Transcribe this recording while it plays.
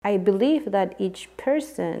I believe that each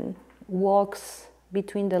person walks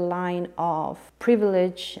between the line of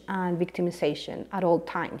privilege and victimization at all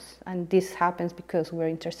times. And this happens because we're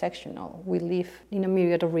intersectional. We live in a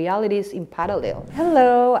myriad of realities in parallel.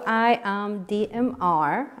 Hello, I am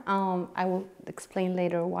DMR. I will explain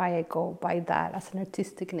later why I go by that as an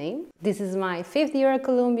artistic name. This is my 5th year at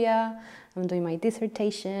Columbia. I'm doing my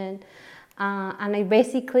dissertation. And I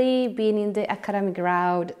basically been in the academic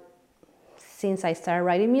route since I started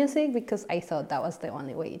writing music, because I thought that was the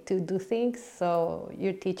only way to do things. So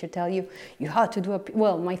your teacher tell you have to do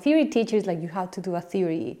my theory teacher is like, you have to do a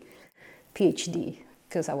theory PhD,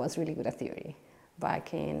 because I was really good at theory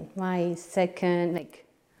back in my second,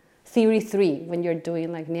 theory 3, when you're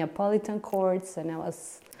doing Neapolitan chords, and I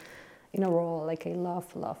was in a role, I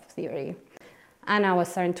love theory. And I was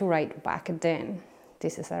starting to write back then.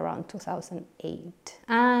 This is around 2008.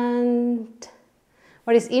 And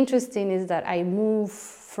what is interesting is that I moved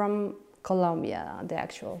from Colombia, the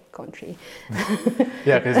actual country.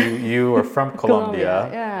 Yeah, because you were from Colombia,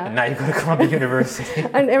 yeah. And now you go to Columbia University.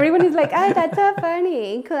 And everyone is like, oh, that's so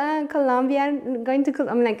funny. Colombian, going to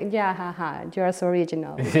Colombia. I'm like, yeah, haha, you're so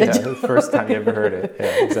original. Yeah, the first time you ever heard it.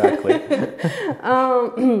 Yeah, exactly.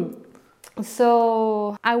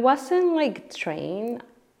 So I wasn't trained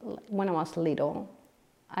when I was little.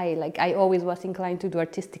 I always was inclined to do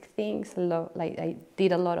artistic things. I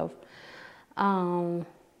did a lot of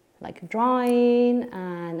drawing,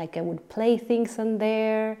 and I would play things on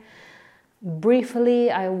there.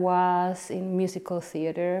 Briefly, I was in musical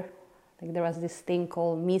theater. There was this thing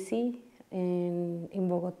called MISI in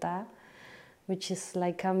Bogota, which is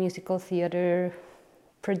a musical theater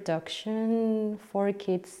production for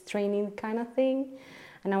kids training kind of thing.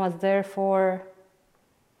 And I was there for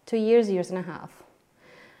 2 years and a half.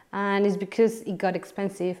 And it's because it got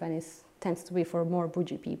expensive, and it tends to be for more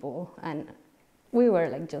bougie people. And we were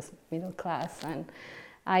just middle class. And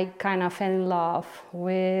I kind of fell in love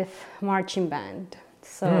with marching band.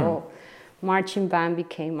 So marching band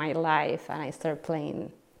became my life, and I started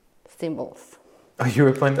playing cymbals. Oh, you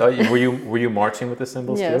were playing? Were you marching with the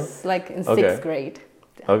cymbals too? Yes, in 6th grade.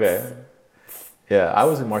 Okay. Yeah, I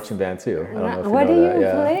was in marching band too. I don't know if what you know do you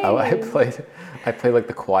that. play? I played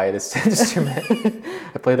the quietest instrument.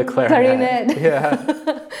 I played the clarinet. Yeah.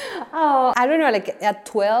 Oh, I don't know. At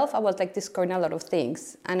 12, I was discovering a lot of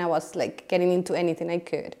things, and I was getting into anything I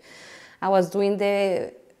could. I was doing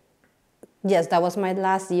that was my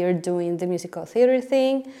last year doing the musical theater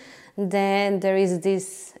thing. Then there is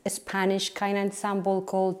this Spanish kind of ensemble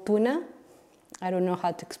called Tuna. I don't know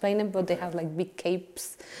how to explain it, but they have big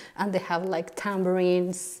capes, and they have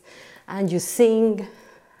tambourines, and you sing,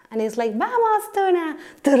 and it's vamos Tuna,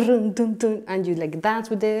 dun, dun, dun, and you dance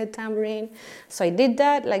with the tambourine. So I did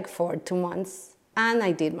that for 2 months, and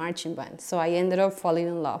I did marching band. So I ended up falling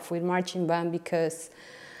in love with marching band because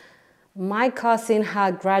my cousin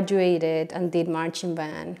had graduated and did marching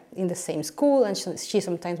band in the same school, and she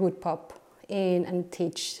sometimes would pop in and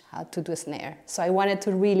teach how to do snare. So I wanted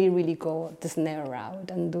to really, really go the snare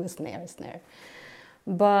route and do snare.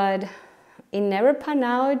 But it never panned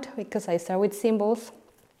out because I started with cymbals.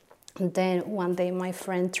 And then one day my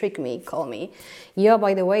friend called me, yeah,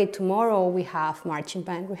 by the way, tomorrow we have marching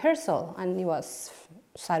band rehearsal. And it was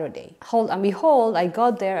Saturday. And behold, I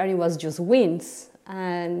got there and it was just winds.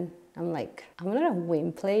 And I'm like, I'm not a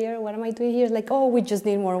wind player. What am I doing here? Oh, we just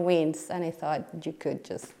need more winds. And I thought you could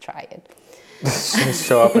just try it. Just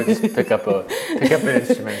show up and just pick up an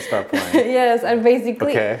instrument and start playing. Yes, and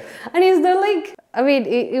basically, okay. And it's not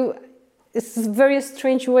it's a very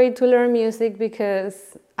strange way to learn music,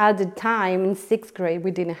 because at the time in 6th grade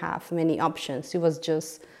we didn't have many options. It was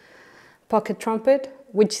just pocket trumpet,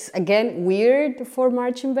 which is again weird for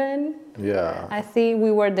marching band. Yeah. I think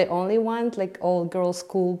we were the only ones, all girls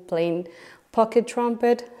school, playing pocket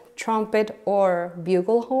trumpet or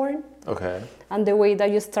bugle horn. Okay. And the way that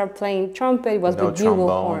you start playing trumpet was with bugle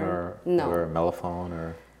horn. Or mellophone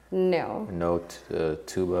or no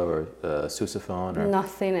tuba or sousaphone or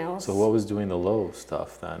nothing else. So what was doing the low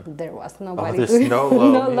stuff then? There was nobody. Oh, there's no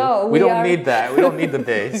low. No low. We don't need that. We don't need the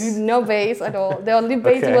bass. No bass at all. The only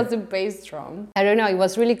bass was the bass drum. I don't know. It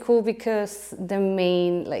was really cool because the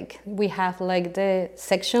main we have the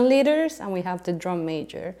section leaders and we have the drum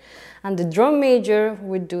major, and the drum major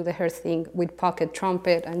would do her thing with pocket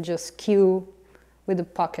trumpet and just cue with the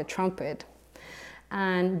pocket trumpet,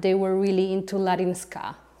 and they were really into Latin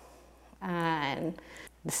ska. And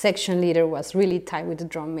the section leader was really tight with the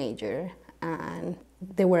drum major, and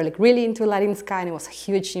they were really into Latin ska, and it was a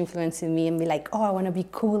huge influence in me, and be oh, I want to be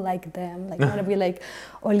cool like them. I want to be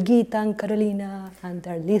Olguita and Carolina, and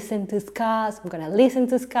they're listening to ska, so I'm going to listen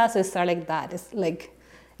to ska. So it started like that.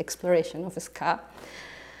 exploration of ska.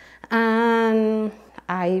 And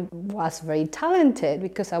I was very talented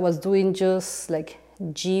because I was doing just like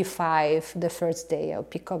G5 the first day. I'll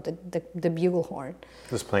pick up the bugle horn.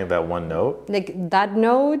 Just playing that one note? Like that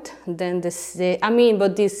note, then the C. I mean,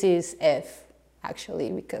 but this is F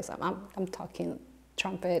actually because I'm talking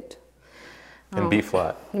trumpet. In B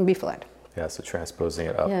flat? In B flat. Yeah, so transposing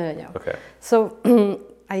it up. Yeah. Okay. So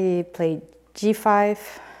I played G5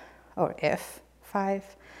 or F5,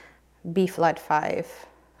 B flat 5,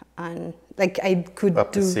 and like I could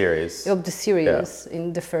up do the series. Up the series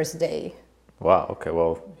in the first day. Wow. Okay.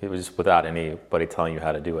 Well, it was just without anybody telling you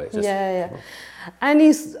how to do it. Just, yeah. And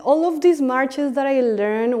it's all of these marches that I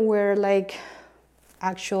learned were like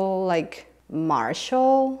actual like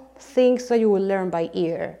martial things that you will learn by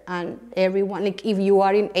ear. And everyone, like if you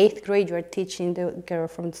are in 8th grade, you are teaching the girl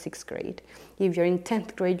from 6th grade. If you're in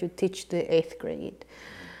 10th grade, you teach the 8th grade.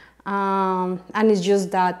 And it's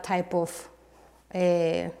just that type of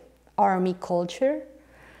army culture.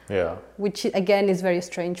 Yeah. Which again is very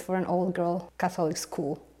strange for an old girl Catholic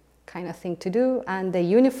school kind of thing to do. And the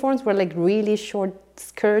uniforms were like really short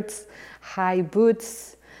skirts, high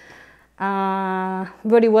boots.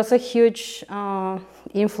 But it was a huge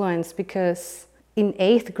influence because in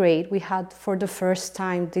 8th grade we had for the first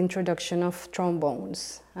time the introduction of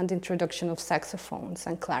trombones and the introduction of saxophones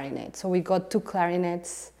and clarinets. So we got 2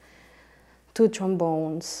 clarinets, 2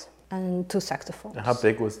 trombones, and 2 saxophones. And how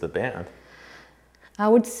big was the band? I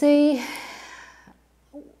would say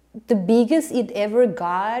the biggest it ever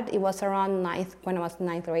got, it was around when I was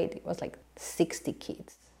 9th grade, it was like 60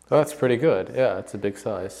 kids. Oh, that's pretty good. Yeah, it's a big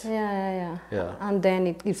size. Yeah. And then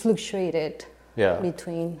it fluctuated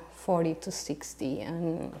between 40 to 60.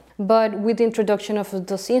 But with the introduction of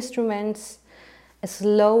those instruments,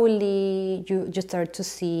 slowly you start to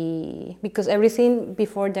see, because everything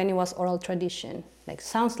before then it was oral tradition. Like,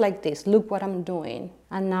 sounds like this, look what I'm doing.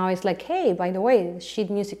 And now it's like, hey, by the way,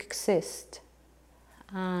 sheet music exists.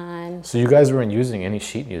 And so you guys weren't using any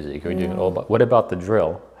sheet music? You were doing it all. What about the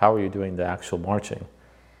drill? How were you doing the actual marching?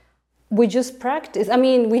 We just practiced. I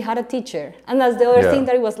mean, we had a teacher. And that's the other thing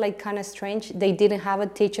that it was like kind of strange. They didn't have a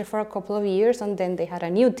teacher for a couple of years and then they had a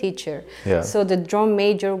new teacher. Yeah. So the drum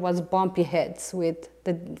major was bumpy heads with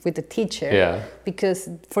the teacher. Yeah. Because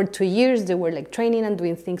for 2 years they were like training and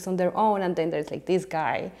doing things on their own, and then there's like this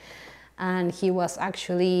guy. And he was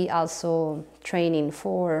actually also training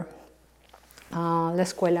for La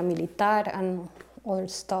Escuela Militar and other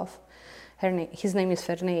stuff. His name is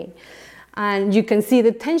Ferney. And you can see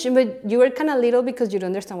the tension, but you were kind of little because you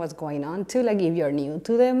don't understand what's going on too, like if you're new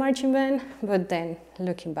to the marching band. But then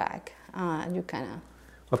looking back, you kind of...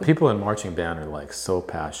 Well, people in marching band are like so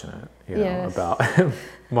passionate, you know, about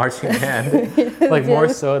marching band. Like more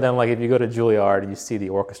so than like if you go to Juilliard and you see the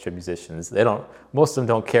orchestra musicians, most of them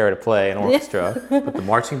don't care to play an orchestra. But the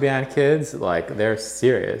marching band kids, like they're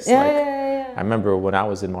serious. I remember when I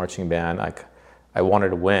was in marching band, like I wanted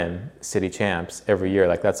to win city champs every year.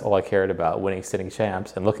 Like that's all I cared about, winning city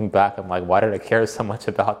champs. And looking back, I'm like, why did I care so much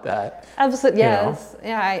about that? Absolutely, yes. You know?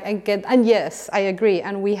 Yeah, I get, and yes, I agree.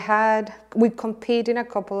 And we compete in a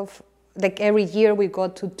couple of, like every year we go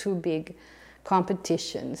to 2 big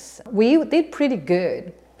competitions. We did pretty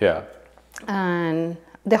good. Yeah. And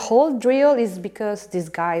the whole drill is because this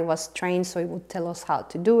guy was trained, so he would tell us how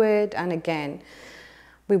to do it. And again,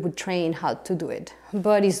 we would train how to do it.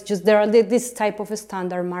 But it's just, there are this type of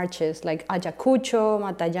standard marches, like Ayacucho,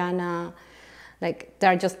 Matallana, like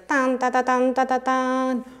they're just tan, ta, ta, tan, ta, ta,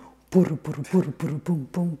 tan, puru, puru, puru, puru, boom,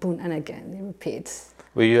 boom, boom, and again, it repeats.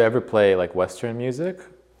 Will you ever play like Western music?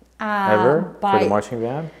 Ever? For the marching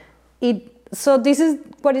band? So this is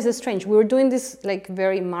what is strange. We were doing this like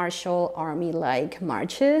very martial army-like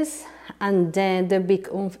marches, and then the big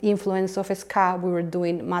influence of ska, we were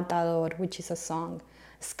doing Matador, which is a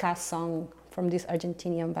ska song from this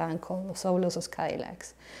Argentinian band called Los Fabulosos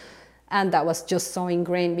Cadillacs. And that was just so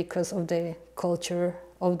ingrained because of the culture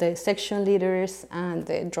of the section leaders and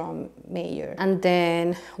the drum major. And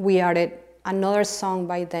then we added another song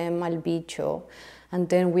by them, Mal Bicho. And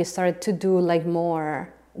then we started to do like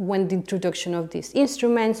more, when the introduction of these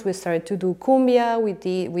instruments, we started to do cumbia, we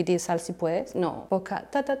did Sal Si Puedes, no, Boca,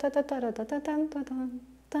 ta ta ta ta ta ta ta ta ta ta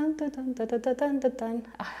ta ta ta ta ta.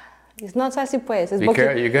 It's not Sal Si Puedes. It's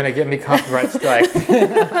you're going to get me copyright strike.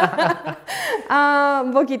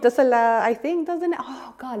 Boquita Salada, I think, doesn't it?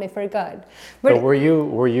 Oh, God, I forgot. But were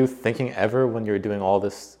you thinking ever when you were doing all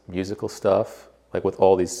this musical stuff, like with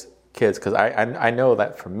all these kids? Because I know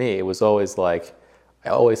that for me, it was always like, I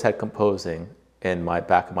always had composing in my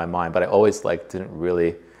back of my mind, but I always like didn't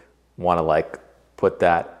really want to like put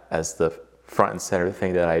that as the front and center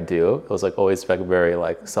thing that I do. It was like always like very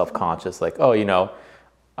like self-conscious, like, oh, you know,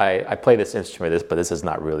 I play this instrument, but this is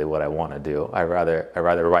not really what I want to do. I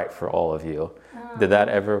rather write for all of you. Did that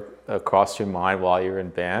ever cross your mind while you were in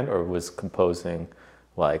band, or was composing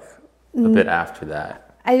like a bit after that?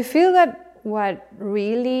 I feel that what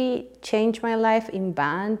really changed my life in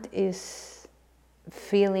band is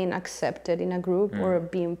feeling accepted in a group or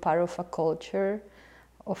being part of a culture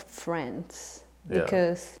of friends.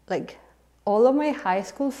 Because like all of my high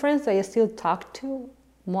school friends that I still talk to,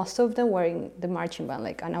 most of them were in the marching band.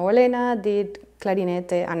 Like Ana Bolena did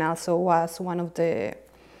clarinete and also was one of the,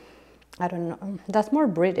 I don't know, that's more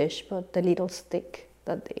British, but the little stick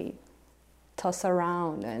that they toss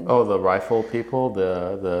around. And the rifle people,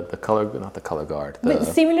 the color, not the color guard. But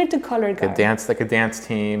similar to color guard. Like a dance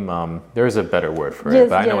team. There's a better word for it,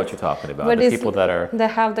 but I know what you're talking about. But the people that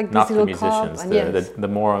have like not the musicians, the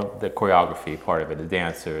more the choreography part of it, the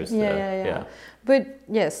dancers. Yeah. But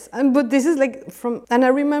yes, but this is like and I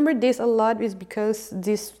remember this a lot is because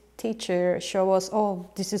this teacher showed us, oh,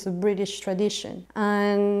 this is a British tradition,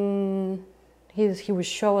 and he would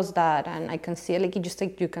show us that, and I can see it, like it just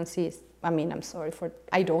like you can see. I mean, I'm sorry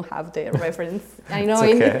I don't have the reference. I know.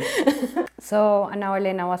 It's okay. So Ana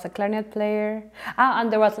Bolena was a clarinet player,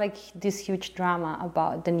 and there was like this huge drama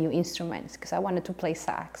about the new instruments because I wanted to play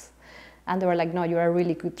sax, and they were like, no, you're a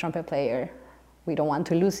really good trumpet player. We don't want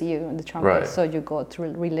to lose you in the trumpet, so you go to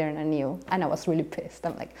relearn anew. And I was really pissed.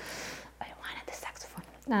 I'm like, I wanted the saxophone.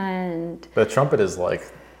 And the trumpet is like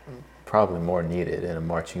probably more needed in a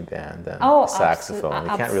marching band than saxophone.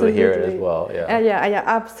 You can't really hear it as well. Yeah,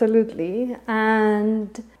 absolutely. And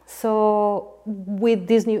so with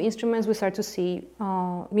these new instruments, we start to see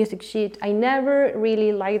music sheet. I never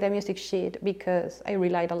really liked the music sheet because I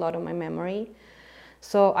relied a lot on my memory.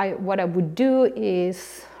 So what I would do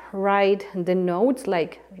is write the notes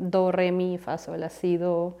like do, re, mi, fa, sol, la, si,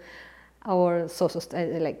 do, or so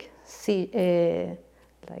like C,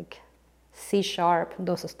 like C sharp,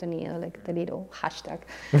 do sostenido, like the little hashtag,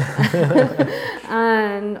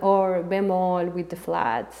 and or bemol with the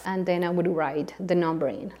flats, and then I would write the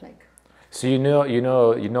numbering like. So you knew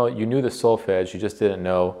the solfege, you just didn't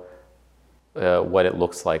know what it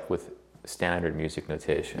looks like with standard music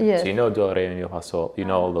notation. Yes. So you know do, re, mi, fa, sol, you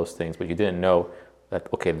know all those things, but you didn't know that,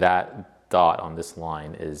 okay, that dot on this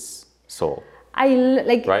line is sol.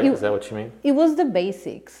 Right? Is that what you mean? It was the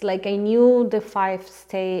basics. Like I knew the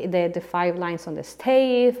the 5 lines on the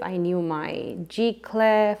stave. I knew my G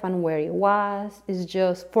clef and where it was. It's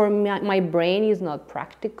just for me, my brain is not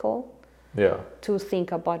practical. To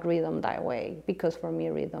think about rhythm that way, because for me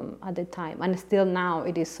rhythm at the time and still now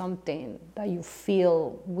it is something that you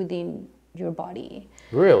feel within your body.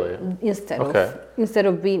 Really? Instead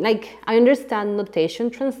of being like, I understand notation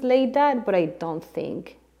translate that, but I don't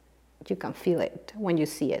think you can feel it when you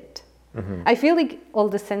see it. Mm-hmm. I feel like all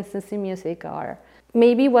the senses in music are,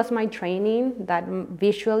 maybe it was my training that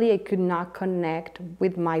visually I could not connect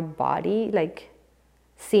with my body, like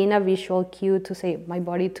seeing a visual cue to say my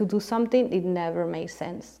body to do something, it never made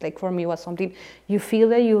sense. Like for me it was something, you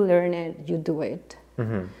feel it, you learn it, you do it.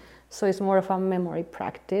 Mm-hmm. So it's more of a memory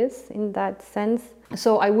practice in that sense.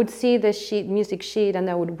 So I would see the music sheet, and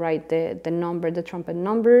I would write the trumpet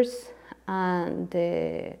numbers and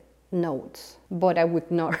the notes, but I would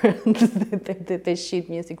not the sheet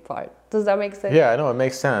music part. Does that make sense? Yeah, I know, it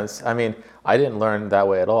makes sense. I mean, I didn't learn that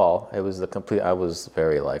way at all. It was I was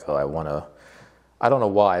very like, I don't know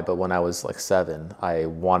why, but when I was like 7, I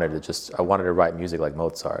wanted to write music like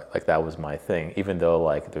Mozart. Like that was my thing, even though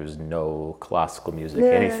like there's no classical music,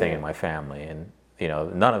 anything in my family, and you know,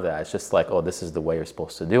 none of that. It's just like, oh, this is the way you're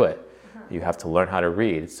supposed to do it. You have to learn how to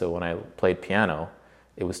read. So when I played piano,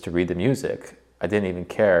 it was to read the music. I didn't even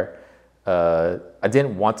care. I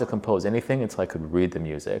didn't want to compose anything until I could read the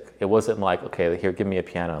music. It wasn't like, okay, here, give me a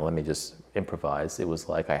piano and let me just improvise. It was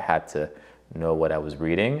like I had to know what I was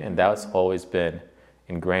reading, and that's always been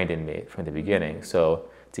ingrained in me from the beginning. So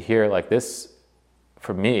to hear like this,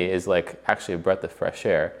 for me, is like actually a breath of fresh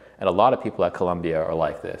air. And a lot of people at Columbia are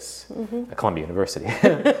like this, at Columbia University,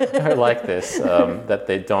 are like this, that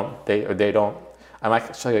they don't, I'm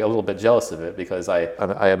actually a little bit jealous of it, because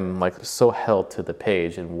I am like so held to the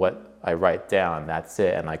page and what I write down, that's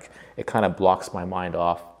it. And like, it kind of blocks my mind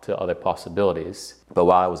off to other possibilities. But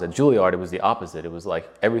while I was at Juilliard, it was the opposite. It was like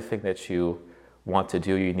everything that you want to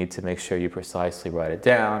do, you need to make sure you precisely write it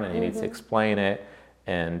down, and you need to explain it.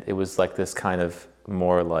 And it was like this kind of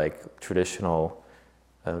more like traditional,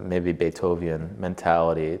 maybe Beethoven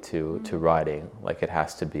mentality to writing. Like it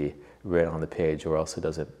has to be written on the page or else it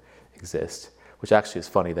doesn't exist. which actually is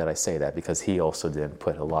funny that I say that because he also didn't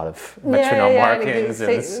put a lot of metronome markings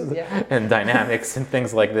and dynamics and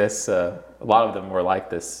things like this. A lot of them were like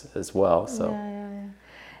this as well. So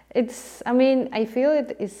it's, I mean, I feel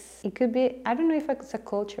it could be, I don't know if it's a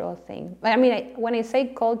cultural thing, but I mean, when I say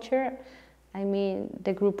culture, I mean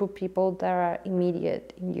the group of people that are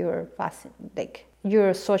immediate in your like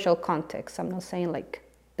your social context. I'm not saying like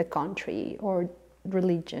the country or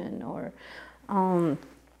religion or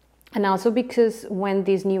and also because when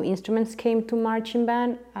these new instruments came to marching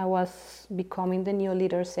band, I was becoming the new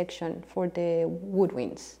leader section for the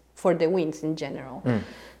woodwinds, for the winds in general.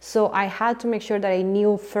 So I had to make sure that I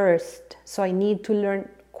knew first, so I need to learn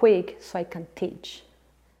quick so I can teach.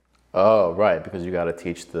 Oh, right, because you got to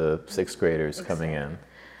teach the sixth graders coming in.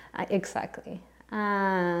 Exactly.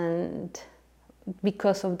 And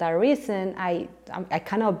because of that reason, I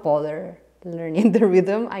cannot bother learning the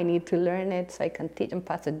rhythm. I need to learn it so I can teach and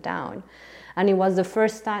pass it down. And it was the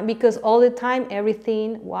first time, because all the time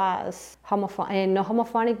everything was homophonic, not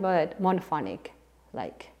homophonic, but monophonic.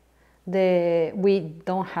 Like we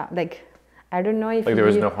don't have, like, I don't know if like there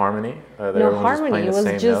was no harmony? No harmony, it was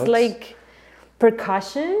just notes? Like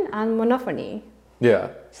percussion and monophony. Yeah.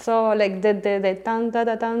 So like the tan da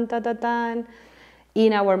da tan da da tan.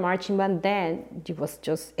 In our marching band then, it was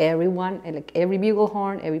just everyone, like every bugle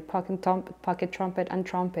horn, every pocket trumpet and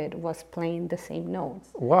trumpet was playing the same notes.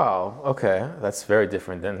 Wow, okay. That's very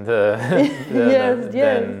different than than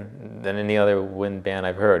any other wind band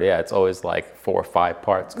I've heard. Yeah, it's always like 4 or 5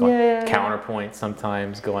 parts going, counterpoint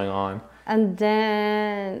sometimes going on. And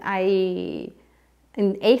then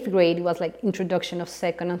in 8th grade, it was like introduction of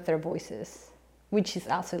second and third voices, which is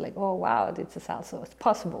also like, oh wow, this is also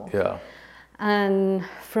possible. Yeah. And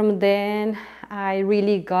from then, I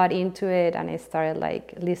really got into it, and I started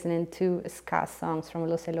like listening to ska songs from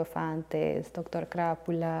Los Elefantes, Dr.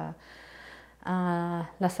 Crápula,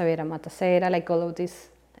 La Savera Matacera, like all of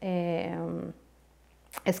these,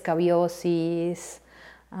 Escabiosis,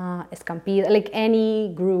 Escampida, like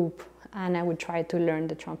any group, and I would try to learn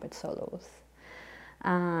the trumpet solos.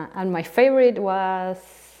 And my favorite was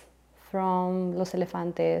from Los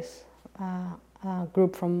Elefantes, a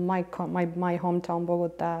group from my hometown,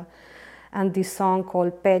 Bogota, and this song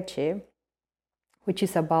called Peche, which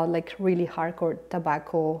is about like really hardcore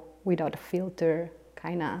tobacco without a filter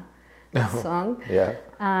kind of song. Yeah.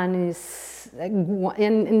 And it's like,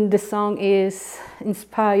 and the song is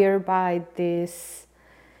inspired by this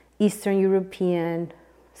Eastern European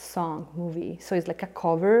song movie. So it's like a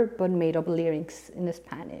cover, but made up lyrics in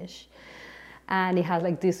Spanish. And it has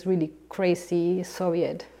like this really crazy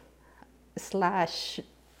Soviet /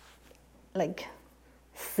 like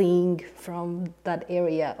thing from that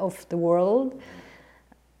area of the world,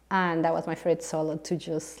 and that was my favorite solo to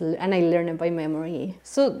just, and I learned it by memory.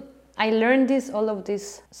 So I learned all of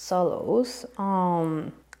these solos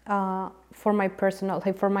for my personal,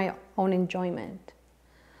 like for my own enjoyment.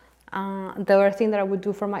 The other thing that I would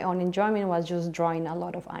do for my own enjoyment was just drawing a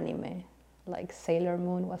lot of anime, like Sailor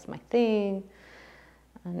Moon was my thing,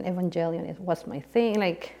 and Evangelion was my thing,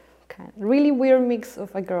 like really weird mix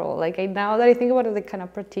of a girl. Like now that I think about it, they're kind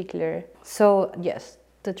of particular. So yes,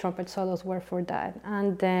 the trumpet solos were for that.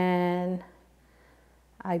 And then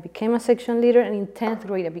I became a section leader, and in 10th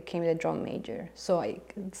grade I became the drum major. So I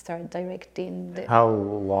started directing. How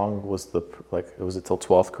long was was it till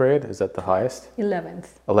 12th grade? Is that the highest?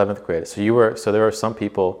 11th. 11th grade. So there were some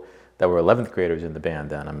people that were 11th graders in the band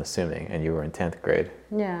then, I'm assuming, and you were in 10th grade.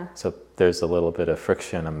 Yeah. So there's a little bit of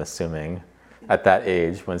friction, I'm assuming, at that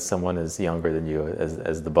age when someone is younger than you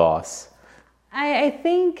as the boss. I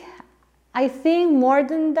think more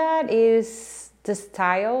than that is the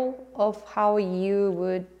style of how you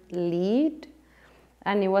would lead,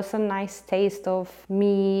 and it was a nice taste of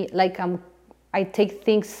me. Like I take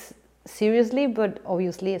things seriously, but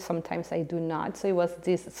obviously sometimes I do not. So it was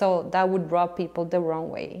this. So that would rub people the wrong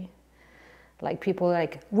way. Like people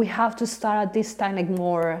like, we have to start at this time, like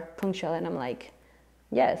more punctual, and I'm like,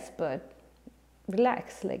 yes, but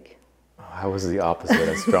relax, like. I was the opposite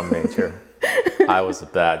as drum major. I was a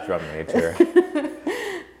bad drum major.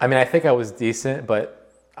 I mean, I think I was decent,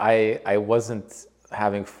 but I wasn't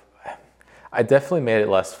having. I definitely made it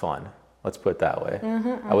less fun. Let's put it that way.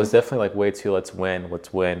 I was definitely like way too let's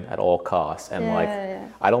win at all costs, and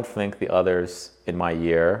I don't think the others in my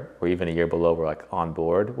year or even a year below were like on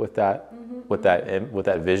board with that, with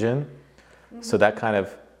that vision. So that kind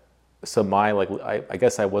of. So I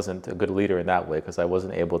guess I wasn't a good leader in that way because I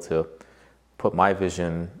wasn't able to put my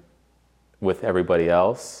vision with everybody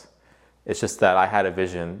else. It's just that I had a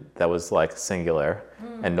vision that was like singular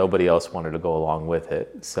and nobody else wanted to go along with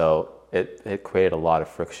it. So it created a lot of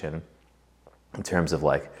friction. in terms of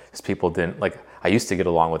like, just people didn't like. I used to get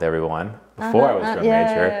along with everyone before I was drum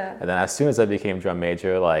major, and then as soon as I became drum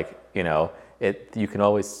major, like I can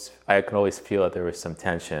always feel that there was some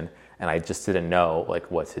tension, and I just didn't know like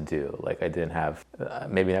what to do. Like I didn't have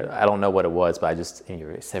maybe I don't know what it was, but I just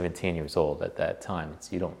you're 17 years old at that time.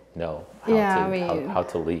 You don't know how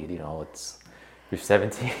to lead. You're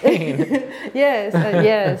 17. Yes,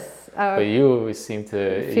 yes. But you seem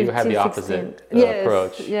to 15, you had the opposite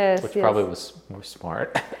approach, which probably was more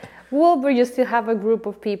smart. Well, but you still have a group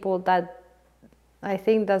of people that I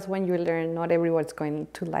think that's when you learn not everyone's going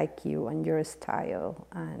to like you and your style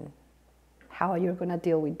and how you're going to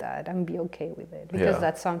deal with that and be okay with it. Because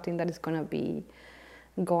that's something that is going to be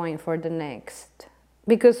going for the next.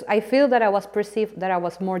 Because I feel that I was perceived that I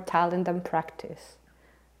was more talent than practice,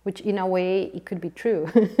 which in a way it could be true.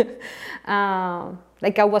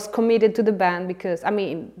 Like I was committed to the band because,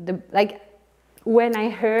 when I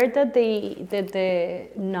heard that the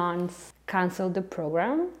nuns canceled the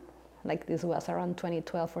program, like this was around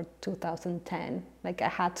 2012 or 2010, like I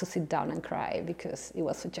had to sit down and cry because it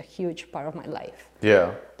was such a huge part of my life.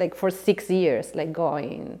 Yeah. Like for 6 years, like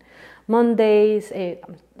going Mondays,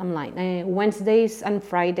 Wednesdays and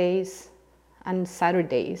Fridays and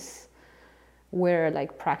Saturdays were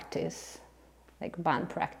like practice, like band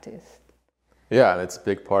practice. Yeah, and it's a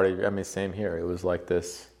big part of same here. It was like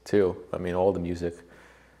this too. All the music.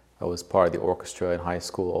 I was part of the orchestra in high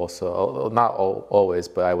school also. Not always,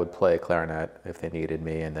 but I would play clarinet if they needed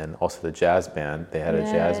me. And then also the jazz band. They had a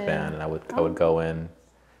jazz band, and I would go in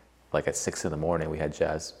like at 6 a.m. We had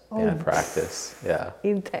jazz band practice. Yeah.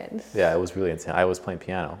 Intense. Yeah, it was really intense. I was playing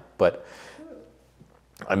piano, but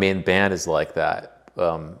band is like that.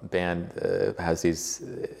 Band has it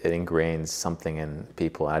ingrains something in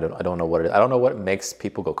people. I don't know what it is. I don't know what makes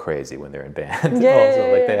people go crazy when they're in band.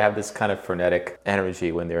 Like they have this kind of frenetic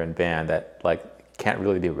energy when they're in band that like can't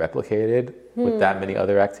really be replicated with that many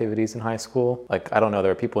other activities in high school. Like I don't know,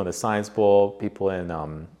 there are people in the Science Bowl, people in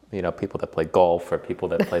people that play golf or people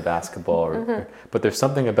that play basketball, but there's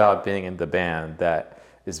something about being in the band that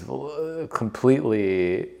is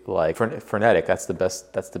completely like frenetic. That's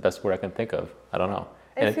the best word I can think of. I don't know.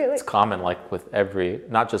 And it's common like with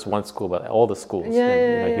not just one school, but all the schools.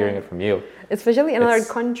 Hearing it from you. Especially in another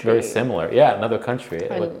country. Very similar. Yeah, another country.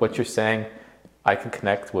 Like what you're saying, I can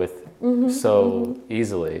connect with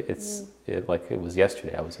easily. Like it was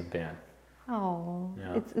yesterday I was in band. Oh,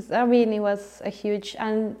 yeah. It was a huge,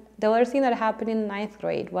 and the other thing that happened in 9th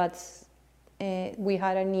grade was we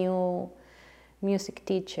had a new music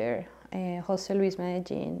teacher, Jose Luis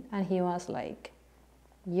Medellin, and he was like,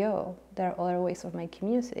 yo, there are other ways of making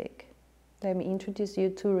music. Let me introduce you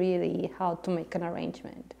to really how to make an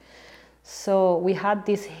arrangement. So we had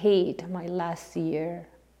this hate my last year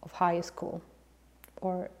of high school,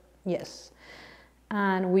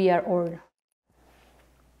 and we are all,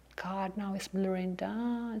 God, now it's blurring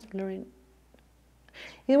down, it's blurring.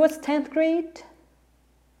 It was 10th grade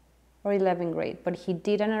or 11th grade, but he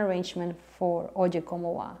did an arrangement for Oye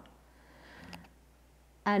Como Va.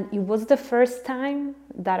 And it was the first time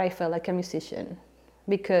that I felt like a musician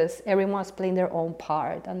because everyone was playing their own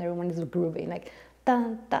part and everyone is grooving like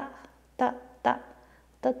da da da da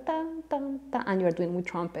da da da da, and you're doing with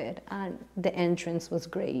trumpet, and the entrance was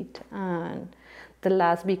great. And the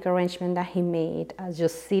last big arrangement that he made, I was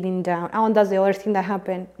just sitting down. Oh, and that's the other thing that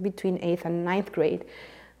happened between 8th and 9th grade.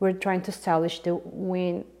 We're trying to establish the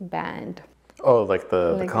wind band. Oh, like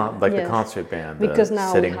the concert band, because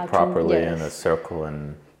now sitting properly in a circle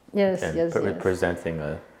and presenting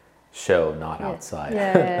a show, not outside.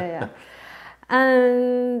 Yeah.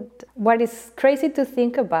 And what is crazy to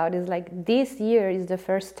think about is like this year is the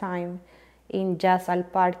first time in Jazz al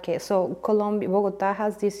Parque. So Bogota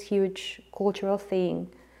has this huge cultural thing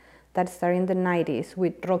that started in the 90s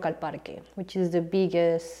with Rock al Parque, which is the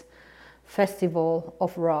biggest festival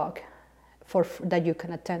of rock that you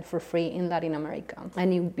can attend for free in Latin America.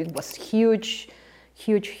 And it was huge.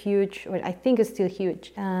 Well, I think it's still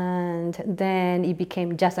huge. And then it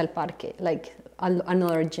became Jazz al Parque, like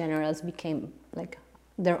another genres became like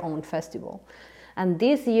their own festival. And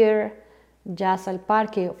this year, Jazz al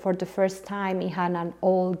Parque, for the first time, it had an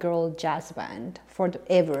all-girl jazz band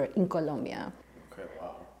ever in Colombia. Okay,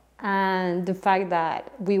 wow. And the fact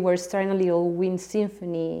that we were starting a little wind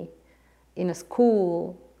symphony in a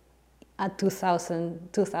school at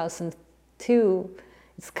 2002,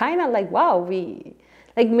 it's kind of like, wow,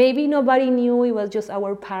 maybe nobody knew, it was just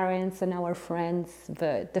our parents and our friends,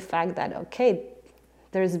 but the fact that, okay,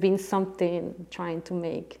 there's been something trying to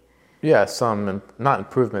make. Yeah, some, not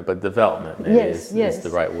improvement, but development maybe is the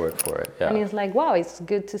right word for it. Yeah. And it's like, wow, it's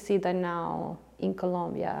good to see that now in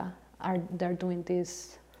Colombia, they're doing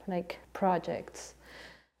these like projects.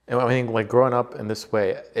 And I mean, like growing up in this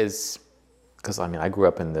way is because I mean I grew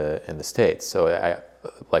up in the States, so I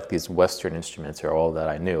like these Western instruments are all that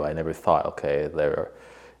I knew. I never thought, okay,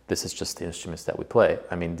 this is just the instruments that we play.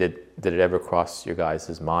 I mean, did it ever cross your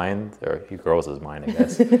guys' mind or your girls' mind, I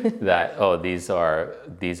guess, that these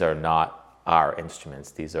are not our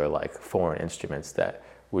instruments. These are like foreign instruments that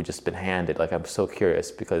we've just been handed. Like I'm so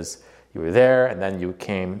curious because you were there and then you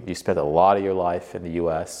spent a lot of your life in the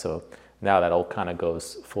U.S. So now that all kind of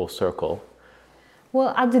goes full circle.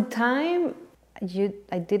 Well, at the time,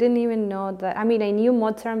 I didn't even know that. I mean, I knew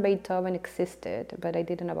Mozart and Beethoven existed, but I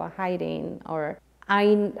didn't know about Haydn.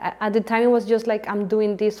 At the time, it was just like, I'm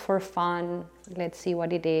doing this for fun. Let's see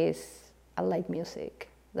what it is. I like music.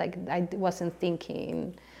 Like, I wasn't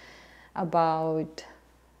thinking about...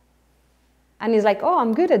 And it's like, oh,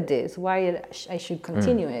 I'm good at this. Why I should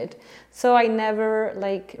continue it? So I never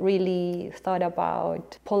like really thought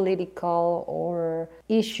about political or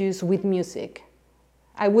issues with music.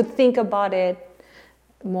 I would think about it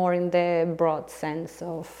more in the broad sense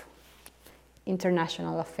of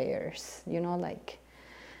international affairs. You know, like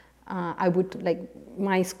I would like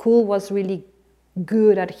my school was really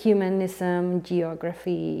good at humanism,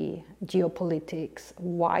 geography, geopolitics.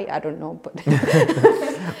 Why? I don't know, but...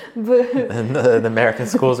 but and the American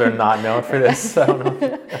schools are not known for this. I don't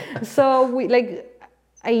know. So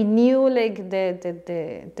I knew like the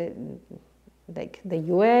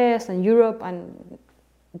US and Europe, and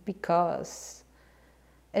because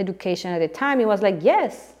education at the time, it was like,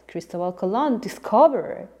 yes, Cristobal Colon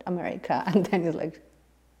discovered America, and then it's like,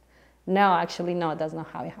 no, actually, no, that's not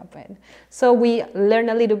how it happened. So we learned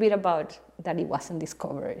a little bit about that it wasn't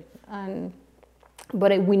discovered.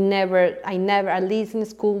 But I never, at least in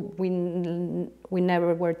school, we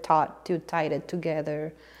never were taught to tie it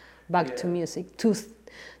together back to music, to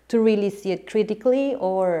really see it critically,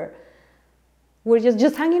 or we're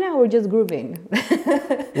just hanging out, we're just grooving.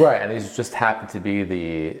 Right, and these just happen to be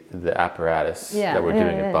the apparatus that we're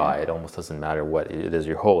doing it by. It almost doesn't matter what it is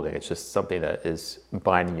you're holding. It's just something that is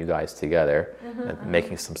binding you guys together and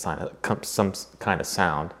making some kind of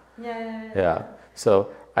sound. Yeah. So,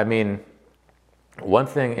 I mean, one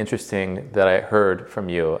thing interesting that I heard from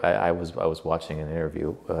you, I was watching an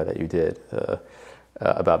interview that you did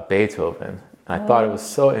about Beethoven. And I thought it was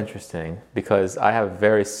so interesting because I have a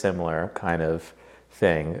very similar kind of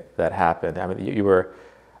thing that happened. I mean, you were,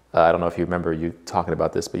 I don't know if you remember you talking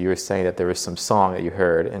about this, but you were saying that there was some song that you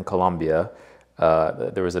heard in Colombia.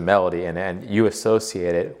 There was a melody and you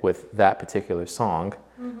associate it with that particular song.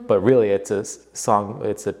 But really, it's a song.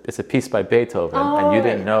 It's a piece by Beethoven, and you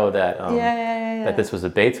didn't know that that this was a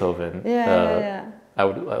Beethoven. I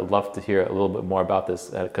would love to hear a little bit more about this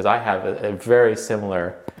because I have a very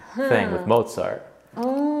similar thing with Mozart.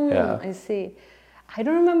 I see. I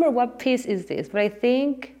don't remember what piece is this, but I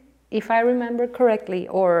think if I remember correctly,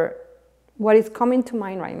 or what is coming to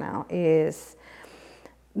mind right now is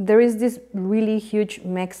there is this really huge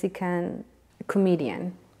Mexican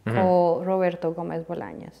comedian. Called Roberto Gomez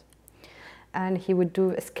Bolaños, and he would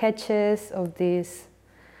do sketches of this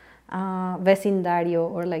vecindario,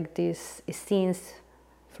 or like these scenes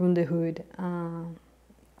from the hood,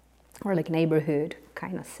 or like neighborhood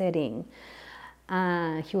kind of setting.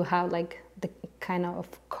 He would have like the kind of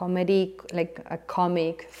comedy, like a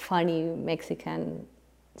comic, funny Mexican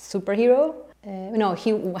superhero.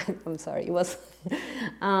 I'm sorry, it was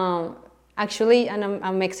actually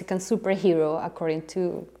a Mexican superhero according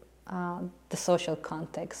to the social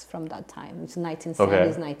context from that time. It's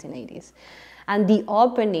 1970s, 1980s. And the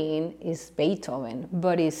opening is Beethoven,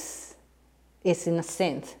 but it's in a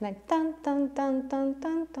synth, like dun dun dun dun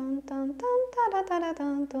dun dun dun dun dun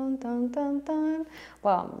dun dun dun dun dun.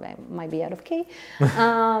 Well, it might be out of key,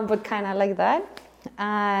 but kind of like that.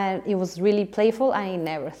 And it was really playful. I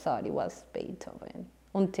never thought it was Beethoven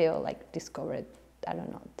until like discovered, I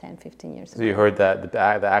don't know, 10, 15 years ago. So you heard that the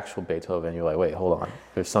actual Beethoven, you're like, wait, hold on,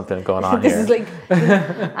 there's something going on this here. Is like,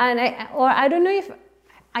 and I don't know if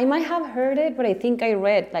I might have heard it, but I think I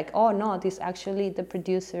read like, oh no, this actually the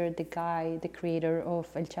producer, the guy, the creator of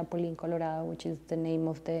El Chapulín Colorado, which is the name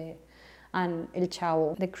of and El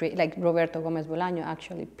Chavo, like Roberto Gomez Bolaño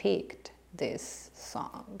actually picked this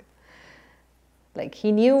song. Like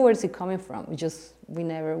he knew where's it coming from, we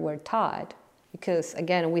never were taught, because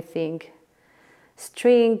again, we think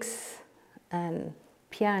strings and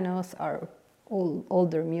pianos are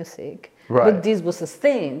older music. Right. But this was a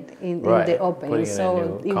thing in the opening,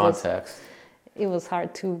 so it was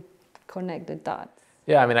hard to connect the dots.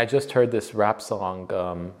 Yeah, I mean, I just heard this rap song.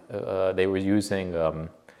 They were using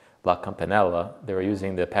La Campanella, they were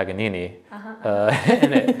using the Paganini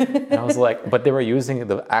in it. And I was like, but they were using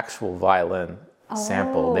the actual violin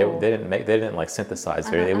sample. They didn't like synthesize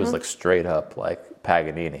it. It was like straight up like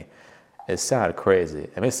Paganini. It sounded crazy.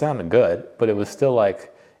 I mean, it sounded good, but it was still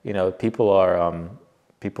like, you know, people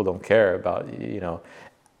don't care about, you know.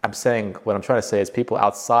 What I'm trying to say is people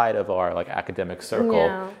outside of our like academic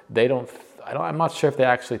circle, I'm not sure if they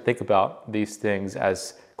actually think about these things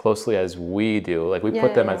as closely as we do. Like we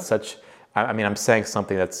put them at such, I mean, I'm saying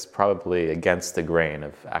something that's probably against the grain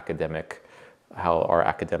of how our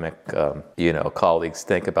academic, you know, colleagues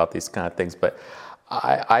think about these kind of things. But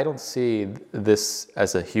I don't see this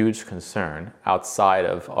as a huge concern outside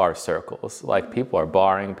of our circles. Like people are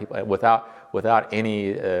barring people without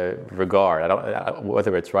any regard.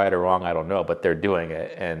 Whether it's right or wrong, I don't know, but they're doing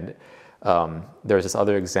it. And there's this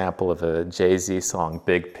other example of a Jay-Z song,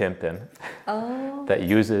 Big Pimpin', that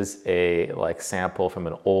uses a like sample from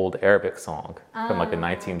an old Arabic song from like the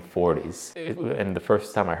 1940s. And the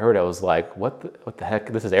first time I heard it, I was like, what the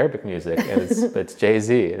heck? This is Arabic music, and it's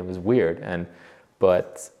Jay-Z, and it was weird.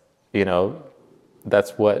 But you know,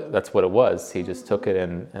 that's what it was. He just took it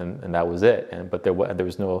and that was it. But there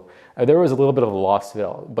was a little bit of a lost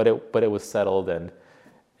veil, but it was settled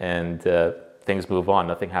and things move on.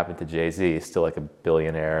 Nothing happened to Jay-Z. He's still like a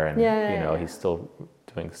billionaire, and you know he's still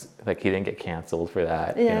doing, like, he didn't get canceled for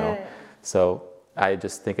that. You know, so I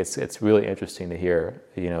just think it's really interesting to hear,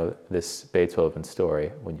 you know, this Beethoven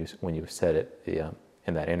story when you said it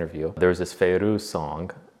in that interview. There was this Fayrouz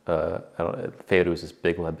song. Fayrouz is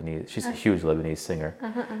big Lebanese. She's a huge Lebanese singer,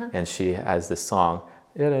 and she has this song.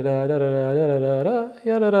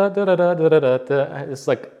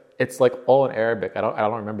 It's like all in Arabic. I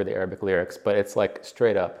don't remember the Arabic lyrics, but it's like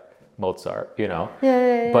straight up Mozart, you know.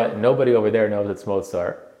 But nobody over there knows it's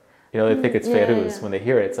Mozart. You know, they think it's Fayrouz. When they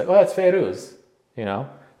hear it, it's like, oh, that's Fayrouz. You know,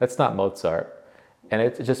 that's not Mozart. And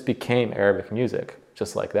it just became Arabic music,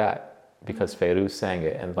 just like that, because Fayrouz sang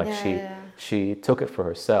it, and like she took it for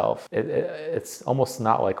herself. It's almost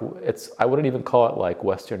not like I wouldn't even call it like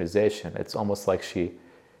Westernization. It's almost like she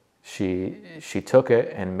took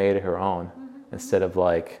it and made it her own, instead of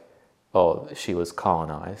like, oh, she was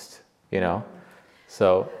colonized, you know?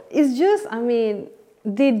 So it's just, I mean,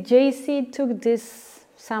 did Jay-Z took this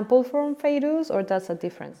sample from Fayrouz, or that's a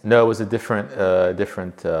difference? No, it was a different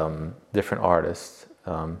artist.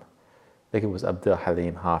 I think it was Abdul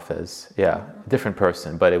Halim Hafez. Yeah, different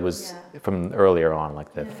person, but it was from earlier on,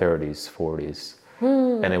 like the 30s, 40s,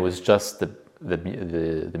 and it was just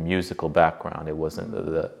the musical background. It wasn't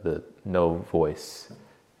the no voice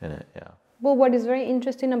in it. Yeah. Well, what is very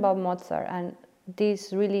interesting about Mozart, and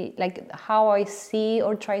this really, like, how I see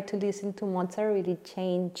or try to listen to Mozart really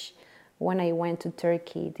changed when I went to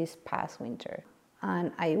Turkey this past winter.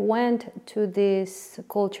 And I went to this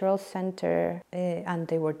cultural center and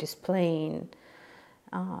they were displaying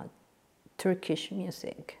Turkish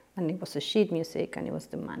music. And it was a sheet music and it was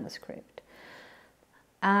the manuscript.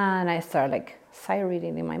 And I started like sight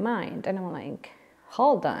reading in my mind. And I'm like,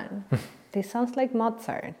 hold on, this sounds like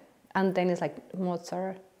Mozart. And then it's like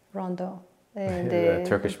Mozart, Rondo, the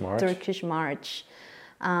Turkish March,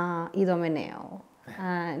 Idomeneo.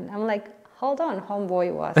 And I'm like, hold on,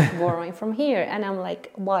 Homeboy was borrowing from here. And I'm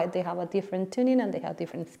like, why? They have a different tuning and they have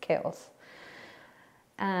different scales.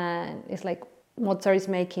 And it's like Mozart is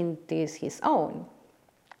making this his own,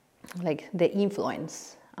 like the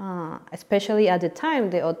influence. Especially at the time,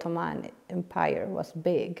 the Ottoman Empire was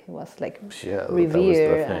big. It was like revered. That was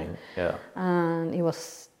the thing. Yeah. And it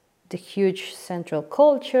was the huge central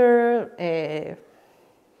culture.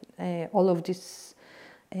 All of this.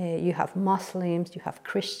 You have Muslims, you have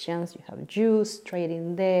Christians, you have Jews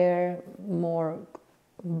trading there, more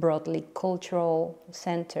broadly cultural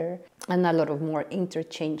center, and a lot of more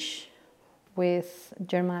interchange with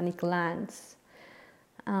Germanic lands.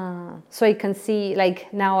 So I can see,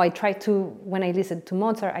 like, now I try to, when I listen to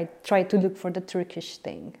Mozart, I try to look for the Turkish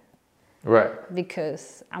thing. Right.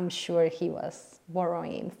 Because I'm sure he was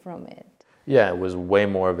borrowing from it. Yeah, it was way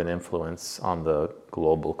more of an influence on the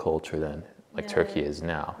global culture than Turkey is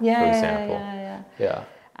now, for example. Yeah.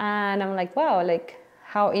 And I'm like, wow, like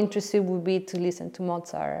how interesting would be to listen to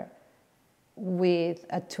Mozart with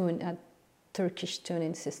a Turkish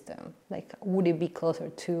tuning system. Like, would it be closer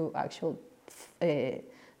to actual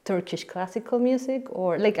Turkish classical music,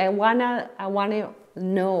 or like I wanna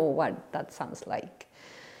know what that sounds like.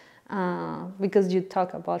 Because you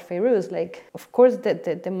talk about Fayrouz, like of course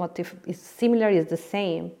the motif is similar, is the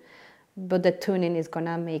same, but the tuning is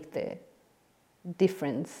gonna make the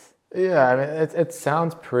difference. Yeah, I mean, it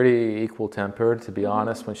sounds pretty equal tempered, to be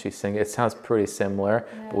honest. When she's singing, it sounds pretty similar.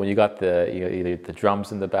 Yeah. But when you got either the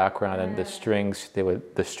drums in the background and the strings,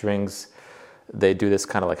 they do this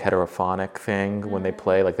kind of like heterophonic thing when they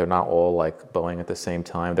play. Like they're not all like bowing at the same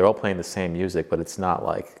time. They're all playing the same music, but it's not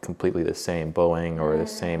like completely the same bowing or the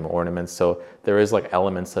same ornaments. So there is like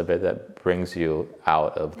elements of it that brings you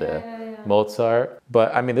out of the Mozart.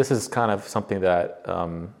 But I mean, this is kind of something that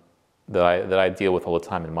that I deal with all the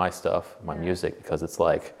time in my stuff, my music, because it's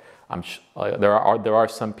like there are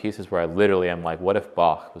some pieces where I literally am like, what if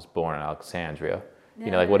Bach was born in Alexandria? You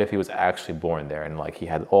know, like what if he was actually born there and like he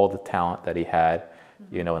had all the talent that he had,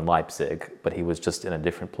 you know, in Leipzig, but he was just in a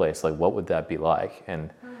different place. Like, what would that be like? And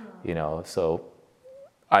you know, so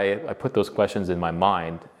I put those questions in my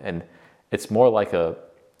mind, and it's more like an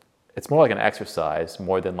exercise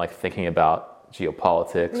more than like thinking about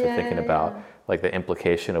geopolitics or thinking about like the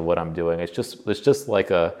implication of what I'm doing. It's just like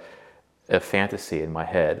a fantasy in my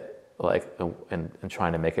head, like and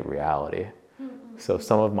trying to make it reality. So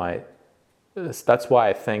that's why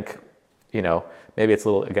I think, you know, maybe it's a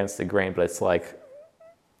little against the grain, but it's like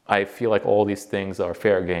I feel like all these things are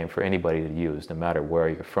fair game for anybody to use, no matter where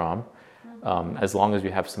you're from, as long as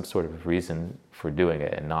you have some sort of reason for doing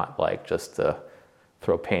it and not like just to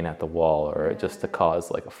throw paint at the wall or just to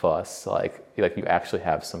cause like a fuss. Like you actually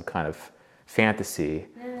have some kind of fantasy.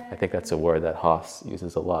 I think that's a word that Haas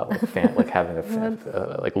uses a lot, like having a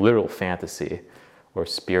like literal fantasy or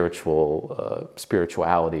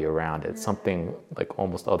spirituality around it, something like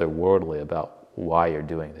almost otherworldly about why you're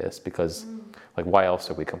doing this, because like why else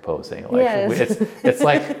are we composing? Like it's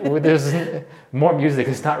like there's more music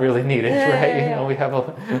is not really needed, right? You know, we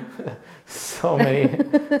have so many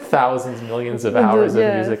thousands, millions of hours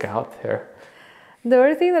of music out there. The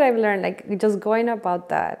other thing that I've learned, like just going about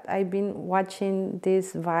that, I've been watching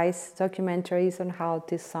these Vice documentaries on how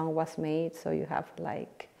this song was made. So you have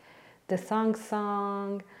like the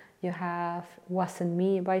song, you have Wasn't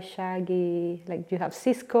Me by Shaggy, like you have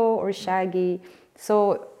Cisco or Shaggy.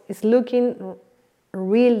 So it's looking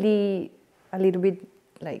really a little bit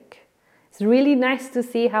like, it's really nice to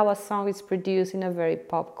see how a song is produced in a very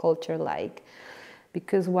pop culture like,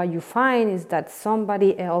 because what you find is that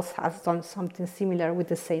somebody else has done something similar with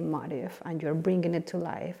the same motive and you're bringing it to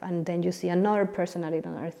life, and then you see another person adding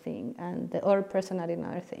another thing and the other person adding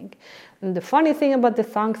another thing. And the funny thing about the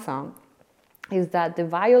song is that the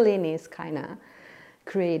violinist kind of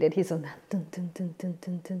created his own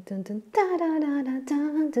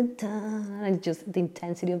and just the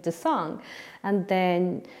intensity of the song, and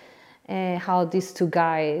then how these two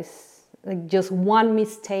guys, like just one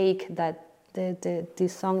mistake that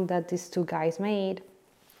this song that these two guys made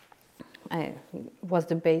was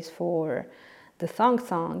the base for the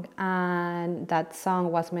song, and that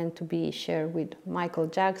song was meant to be shared with Michael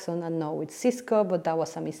Jackson and not with Cisco, but that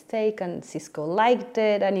was a mistake and Cisco liked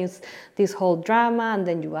it, and it's this whole drama, and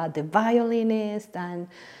then you add the violinist and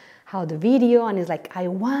how the video, and it's like, I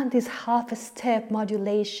want this half step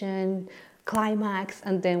modulation climax,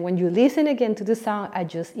 and then when you listen again to the song,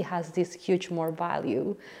 it has this huge more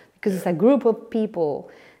value, because it's a group of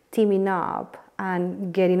people teaming up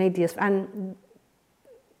and getting ideas, and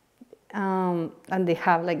they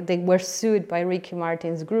have like, they were sued by Ricky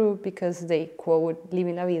Martin's group because they quote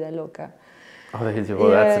 "Living la vida loca." Oh, they do.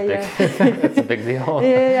 Well, that's a big deal.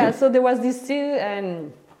 Yeah. So there was this suit,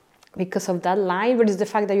 and because of that line, but it's the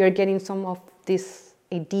fact that you're getting some of these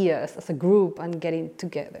ideas as a group and getting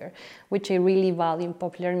together, which I really value in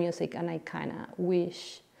popular music, and I kind of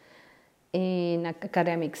wish in an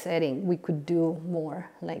academic setting we could do more,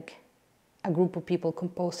 like a group of people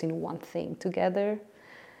composing one thing together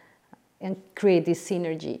and create this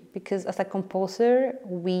synergy, because as a composer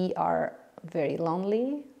we are very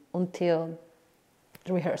lonely until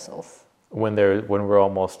the rehearsals. When we're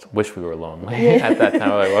almost wish we were lonely at that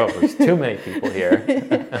time, we're like, well, there's too many people here.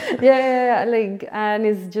 Like, and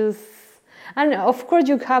it's just, and of course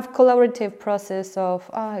you have collaborative process of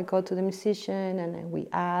I go to the musician and we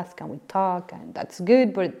ask and we talk, and that's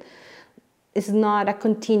good, but it's not a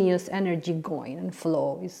continuous energy going and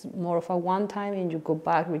flow. It's more of a one time and you go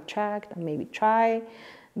back, retract, and maybe try,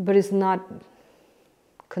 but it's not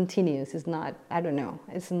continuous. It's not, I don't know,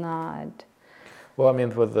 it's not. Well, I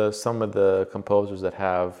mean, for some of the composers that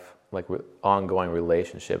have like ongoing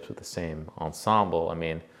relationships with the same ensemble, I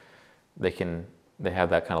mean, they have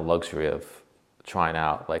that kind of luxury of trying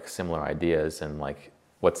out like similar ideas and like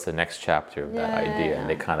what's the next chapter of that idea, and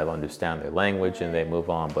they kind of understand their language and they move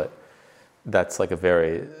on. But that's like a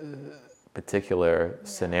very particular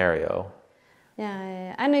scenario.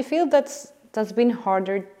 Yeah, and I feel that's been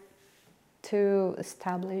harder to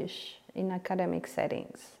establish in academic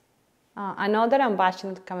settings, I know that I'm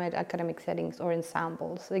passionate about academic settings or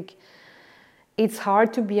ensembles. Like, it's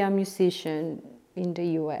hard to be a musician in the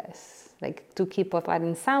US. Like, to keep up an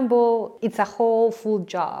ensemble, it's a whole full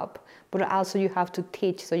job. But also you have to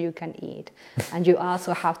teach so you can eat. And you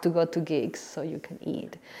also have to go to gigs so you can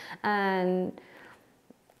eat. And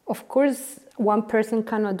of course, one person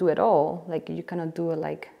cannot do it all. Like, you cannot do it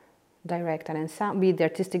like direct an ensemble, be the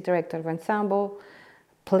artistic director of ensemble,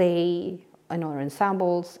 play in other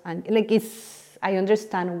ensembles. And like, I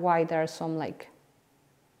understand why there are some like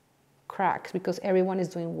cracks, because everyone is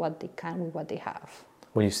doing what they can with what they have.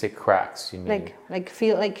 When you say cracks, you mean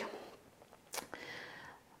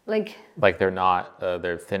like they're not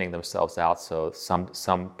they're thinning themselves out, so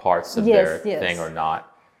some parts of their thing are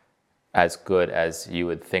not as good as you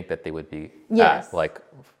would think that they would be. Yes.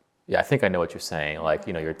 I think I know what you're saying. Like,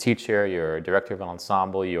 you're a teacher, you're a director of an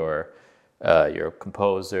ensemble, you're a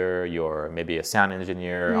composer, you're maybe a sound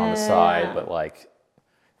engineer on the side, but like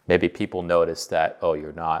maybe people notice that, oh,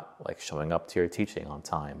 you're not like showing up to your teaching on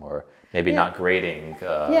time, or maybe not grading.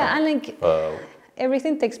 And like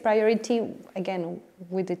everything takes priority, again,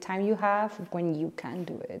 with the time you have when you can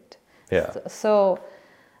do it. Yeah. So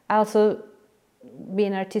also,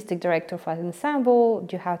 being an artistic director for an ensemble,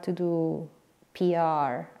 you have to do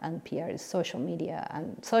PR, and PR is social media,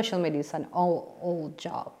 and social media is an all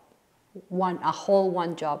job, a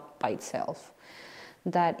whole job by itself.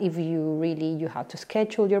 That if you have to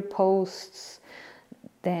schedule your posts,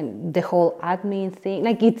 then the whole admin thing,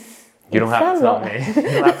 like You don't have to tell me. You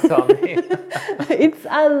don't have to tell me. It's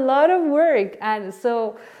a lot of work. And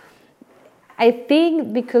so I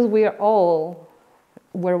think because we are all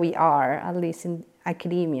where we are, at least in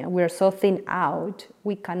academia, we're so thin out,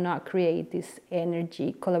 we cannot create this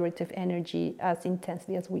energy, collaborative energy, as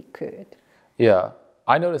intensely as we could. Yeah,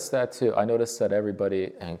 I noticed that too. I noticed that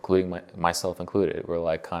everybody, including myself included, we're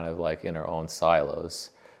like kind of like in our own silos.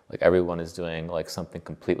 Like, everyone is doing like something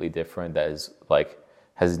completely different that is like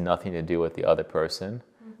has nothing to do with the other person,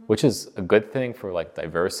 which is a good thing for like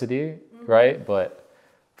diversity, right? But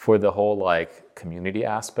for the whole like community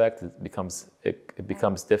aspect, it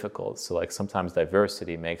becomes difficult. So like sometimes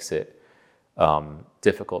diversity makes it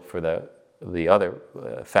difficult for the other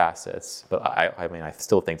facets. But I mean, I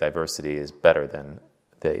still think diversity is better than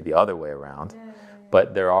the other way around.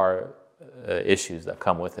 But there are issues that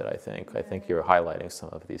come with it, I think. I think you're highlighting some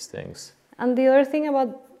of these things. And the other thing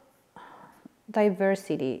about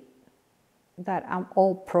diversity that I'm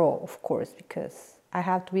all pro, of course, because I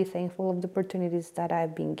have to be thankful of the opportunities that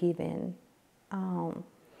I've been given,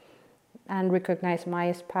 and recognize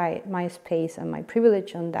my space and my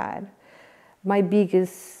privilege on that. My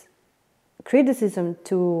biggest criticism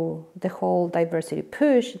to the whole diversity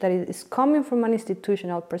push that is coming from an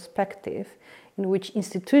institutional perspective, in which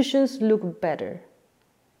institutions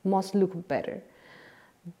must look better,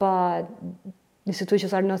 but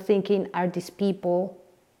institutions are not thinking, are these people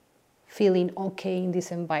feeling okay in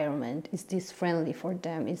this environment? Is this friendly for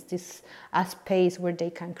them? Is this a space where they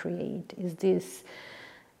can create?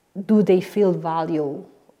 Do they feel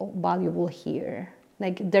valuable here?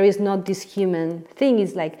 Like, there is not this human thing.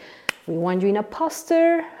 It's like, we want you in a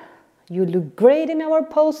poster. You look great in our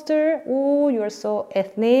poster. Oh, you're so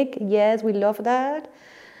ethnic. Yes, we love that.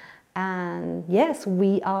 And yes,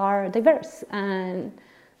 we are diverse. And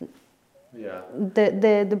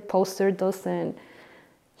the poster doesn't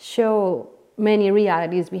show many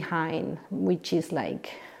realities behind, which is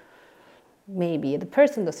like, maybe the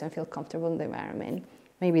person doesn't feel comfortable in the environment.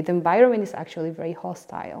 Maybe the environment is actually very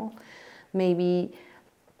hostile.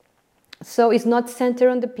 So it's not centered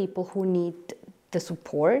on the people who need the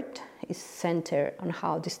support. It's centered on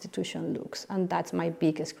how the institution looks. And that's my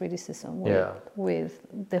biggest criticism with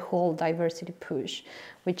the whole diversity push,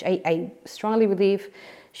 which I strongly believe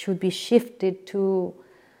should be shifted to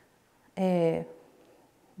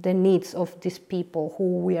the needs of these people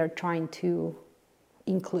who we are trying to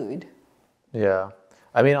include. Yeah.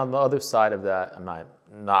 I mean, on the other side of that,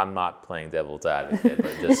 I'm not playing devil's advocate,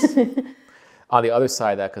 but just on the other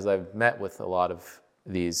side of that, because I've met with a lot of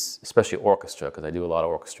these, especially orchestra, because I do a lot of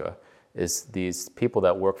orchestra, is these people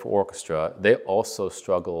that work for orchestra, they also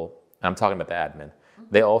struggle, and I'm talking about the admin,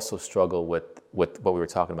 they also struggle with what we were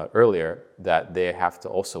talking about earlier, that they have to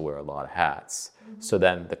also wear a lot of hats. So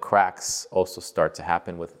then the cracks also start to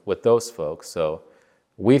happen with those folks. So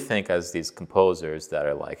we think as these composers that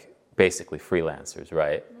are like basically freelancers,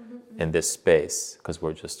 right? In this space, because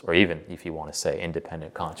we're just, or even if you want to say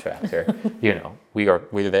independent contractor,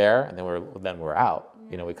 we're there and then we're out.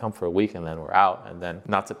 We come for a week and then we're out. And then,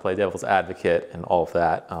 not to play devil's advocate and all of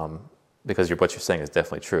that, because what you're saying is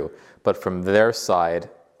definitely true. But from their side,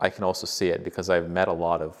 I can also see it because I've met a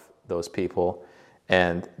lot of those people,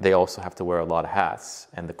 and they also have to wear a lot of hats,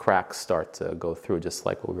 and the cracks start to go through, just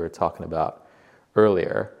like what we were talking about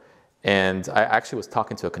earlier. And I actually was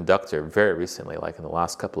talking to a conductor very recently, like in the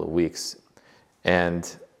last couple of weeks,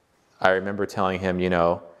 and I remember telling him, you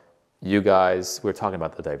know, you guys, we were talking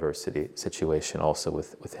about the diversity situation also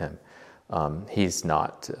with him. He's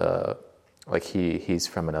not, like he's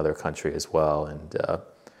from another country as well, and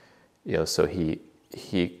you know, so he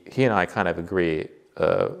and I kind of agree,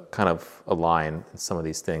 kind of align in some of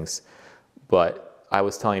these things. But I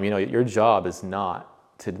was telling him, you know, your job is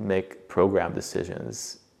not to make program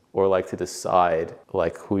decisions or like to decide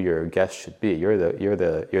like who your guest should be. You're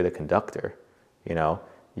the conductor, you know.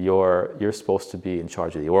 You're supposed to be in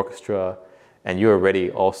charge of the orchestra, and you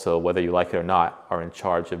already also, whether you like it or not, are in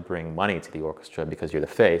charge of bringing money to the orchestra because you're the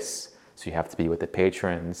face. So you have to be with the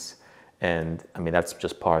patrons, and I mean that's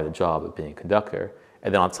just part of the job of being a conductor.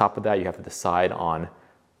 And then on top of that, you have to decide on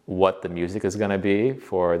what the music is going to be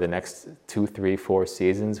for the next 2, 3, 4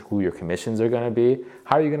 seasons, who your commissions are going to be.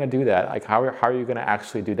 How are you going to do that? Like how are you going to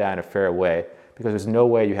actually do that in a fair way? Because there's no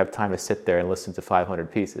way you have time to sit there and listen to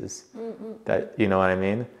 500 pieces. That, you know what I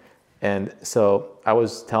mean? And so I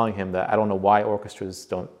was telling him that I don't know why orchestras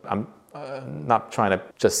don't, I'm not trying to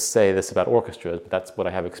just say this about orchestras, but that's what I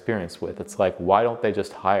have experience with. It's like, why don't they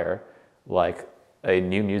just hire like a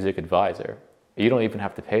new music advisor? You don't even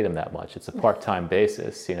have to pay them that much. It's a part-time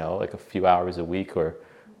basis, you know, like a few hours a week or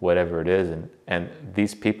whatever it is. And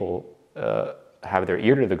these people have their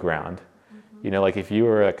ear to the ground. You know, like if you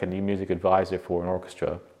were like a new music advisor for an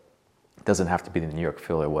orchestra, it doesn't have to be the New York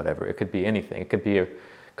Phil or whatever. It could be anything. It could be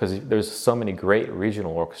because there's so many great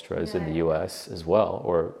regional orchestras in the U.S. as well,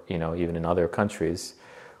 or you know, even in other countries.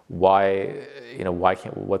 Why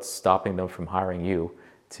can't? What's stopping them from hiring you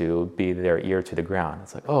to be their ear to the ground?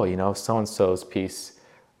 It's like, oh, you know, so and so's piece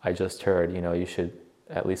I just heard. You know, you should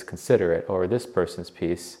at least consider it, or this person's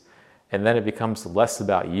piece, and then it becomes less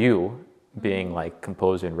about you being like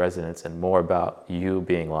composer in residence and more about you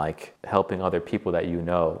being like helping other people that you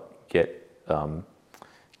know get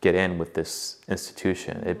in with this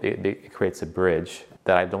institution. It creates a bridge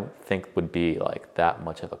that I don't think would be like that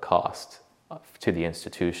much of a cost to the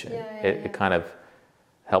institution. It kind of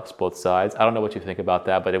helps both sides. I don't know what you think about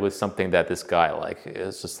that, but it was something that this guy like, it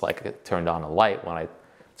was just like it turned on a light when I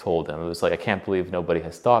told him. It was like, I can't believe nobody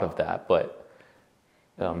has thought of that, but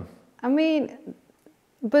I mean,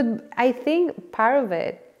 but I think part of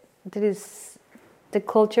it, there is the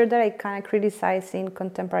culture that I kind of criticize in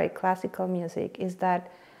contemporary classical music is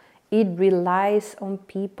that it relies on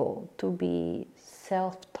people to be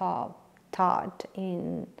self-taught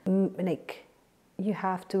in, like, you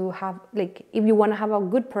have to have, like, if you want to have a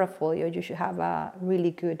good portfolio, you should have a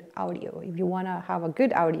really good audio. If you want to have a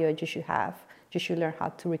good audio, you should learn how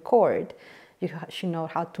to record. You should know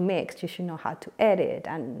how to mix, you should know how to edit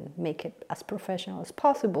and make it as professional as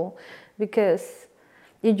possible. Because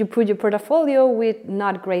if you put your portfolio with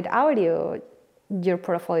not great audio, your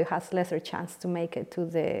portfolio has lesser chance to make it to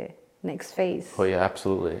the next phase. Oh yeah,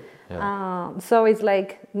 absolutely. Yeah. So it's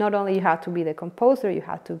like, not only you have to be the composer, you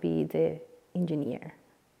have to be the engineer.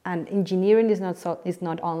 And engineering is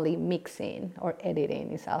not only mixing or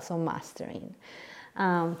editing, it's also mastering.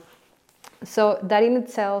 So that in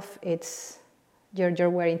itself, you're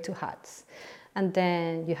wearing 2 hats, and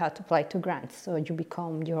then you have to apply to grants, so you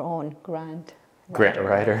become your own grant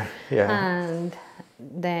writer. Yeah. And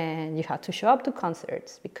then you have to show up to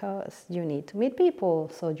concerts because you need to meet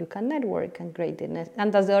people so you can network and greatness.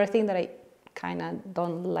 And that's the other thing that I kind of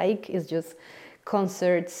don't like is just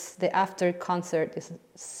concerts. The after concert is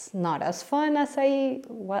not as fun as it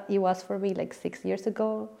was for me like 6 years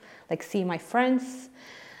ago. Like see my friends.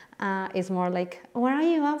 It's more like, what are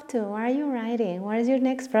you up to? What are you writing? What is your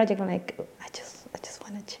next project? I'm like, I just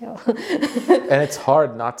want to chill. And it's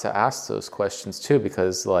hard not to ask those questions too,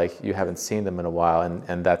 because like you haven't seen them in a while,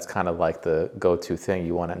 and that's kind of like the go-to thing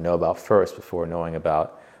you want to know about first before knowing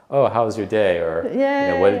about, oh, how was your day? Or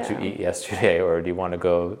what did you eat yesterday? Or do you want to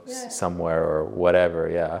go somewhere or whatever?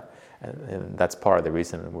 Yeah. And that's part of the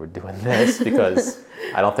reason we're doing this, because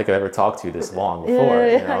I don't think I've ever talked to you this long before.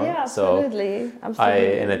 Yeah, absolutely. So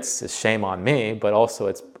and it's a shame on me, but also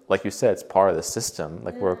it's like you said, it's part of the system.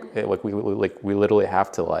 Like we literally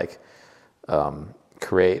have to like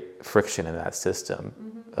create friction in that system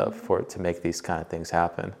to make these kind of things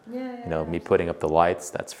happen. Me putting up the lights,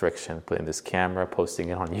 that's friction. Putting this camera, posting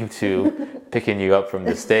it on YouTube, picking you up from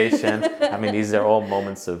the station. I mean, these are all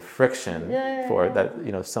moments of friction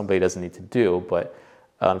that somebody doesn't need to do. But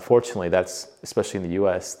unfortunately, that's, especially in the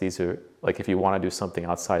U.S., these are like, if you want to do something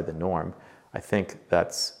outside the norm, I think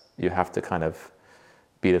you have to kind of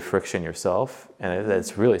be the friction yourself, and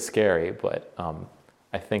it's really scary. But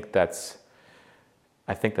I think that's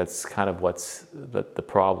kind of what's the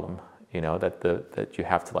problem. That you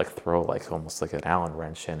have to like throw like almost like an Allen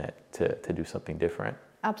wrench in it to do something different.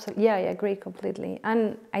 Absolutely, yeah, I agree completely,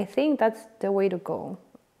 and I think that's the way to go,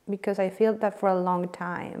 because I feel that for a long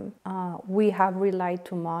time we have relied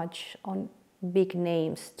too much on big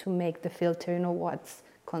names to make the filter, what's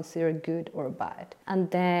considered good or bad,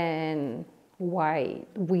 and then why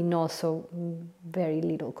we know so very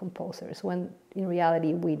little composers when in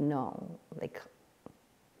reality we know like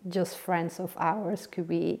just friends of ours could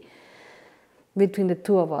be between the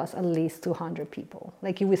two of us at least 200 people.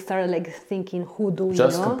 Like if we started like thinking who do we know?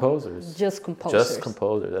 Just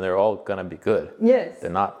composers, and they're all gonna be good. Yes, they're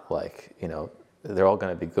not like they're all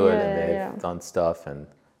gonna be good, and they've done stuff and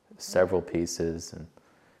several pieces, and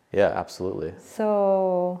yeah, absolutely.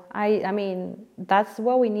 So I mean that's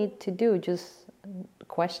what we need to do, just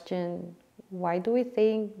question why do we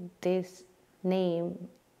think this name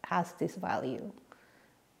has this value,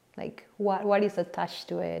 like what is attached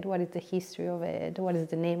to it, what is the history of it, what is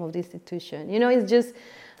the name of the institution. It's just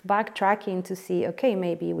backtracking to see, okay,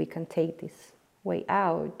 maybe we can take this way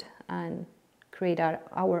out and create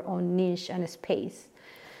our own niche and space.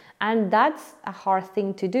 And that's a hard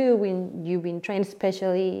thing to do when you've been trained,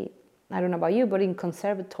 especially, I don't know about you, but in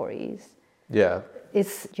conservatories. Yeah.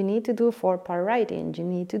 You need to do 4-part writing, you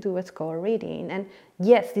need to do a score reading. And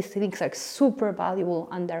yes, these things are super valuable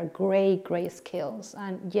and they're great, great skills.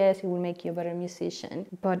 And yes, it will make you a better musician.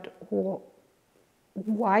 But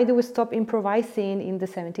why do we stop improvising in the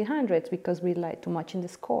 1700s? Because we rely too much in the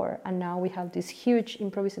score. And now we have this huge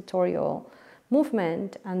improvisatorial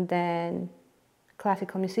movement, and then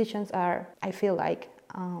classical musicians are, I feel like,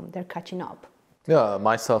 they're catching up. Yeah,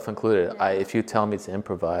 myself included. Yeah. If you tell me to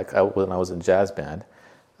improvise, when I was in jazz band,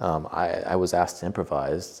 I was asked to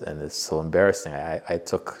improvise, and it's so embarrassing. I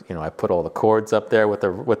took, I put all the chords up there with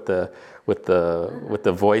the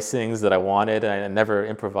voicings that I wanted, and I never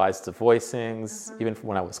improvised the voicings, even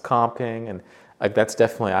when I was comping, and like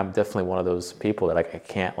I'm definitely one of those people that I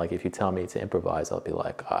can't, like, if you tell me to improvise, I'll be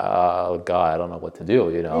like, oh God, I don't know what to do.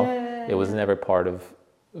 Yeah. It was never part of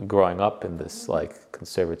growing up in this like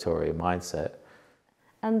conservatory mindset.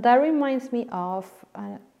 And that reminds me of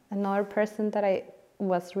another person that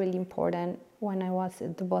was really important when I was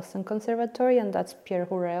at the Boston Conservatory, and that's Pierre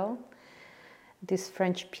Hurel, this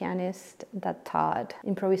French pianist that taught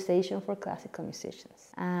improvisation for classical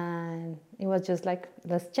musicians. And it was just like,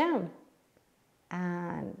 let's jam.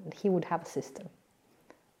 And he would have a system.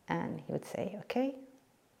 And he would say, okay,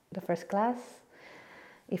 the first class,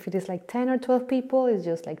 if it is like 10 or 12 people, it's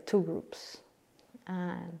just like 2 groups.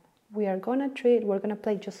 And we're gonna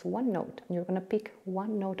play just one note, and you're gonna pick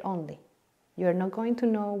one note only. You're not going to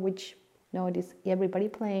know which note is everybody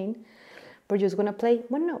playing, but you're just gonna play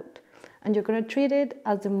one note, and you're gonna treat it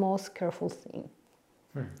as the most careful thing.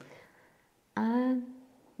 And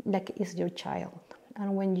like it's your child.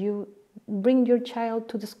 And when you bring your child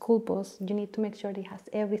to the school bus, you need to make sure he has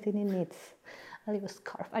everything he needs. A little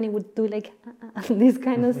scarf, and he would do like these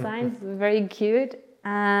kind of signs, very cute.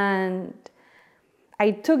 And I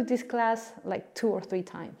took this class like 2 or 3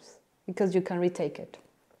 times because you can retake it.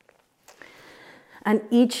 And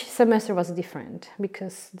each semester was different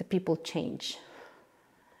because the people change.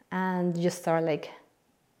 And you start like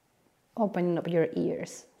opening up your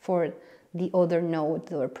ears for the other note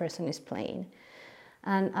the other person is playing.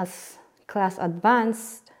 And as class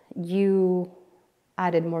advanced, you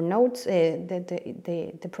added more notes.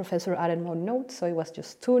 The professor added more notes, so it was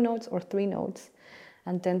just 2 notes or 3 notes.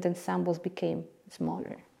 And then the ensembles became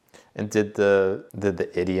smaller. And did the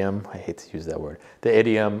idiom, I hate to use that word, the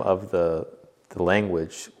idiom of the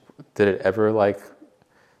language, did it ever like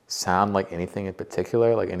sound like anything in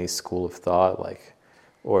particular, like any school of thought, like,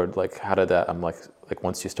 or like how did that, I'm like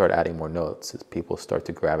once you start adding more notes, people start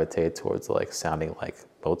to gravitate towards like sounding like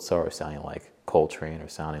Mozart or sounding like Coltrane or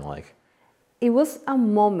sounding like? It was a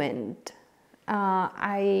moment.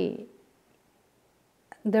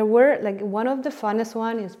 There were, like, one of the funnest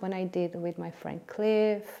one is when I did with my friend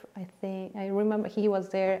Cliff. I remember he was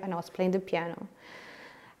there and I was playing the piano.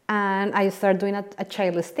 And I started doing a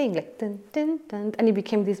childless thing, like dun, dun, dun, and it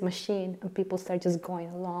became this machine, and people started just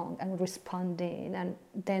going along and responding, and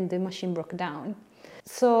then the machine broke down.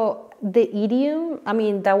 So the idiom, I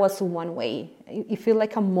mean, that was one way. It felt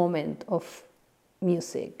like a moment of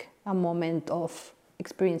music, a moment of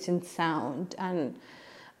experiencing sound and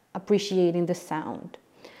appreciating the sound.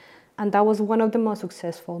 And that was one of the most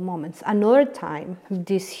successful moments. Another time,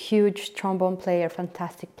 this huge trombone player,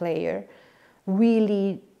 fantastic player,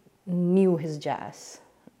 really knew his jazz.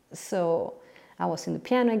 So I was in the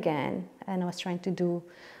piano again, and I was trying to do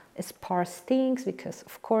sparse things because,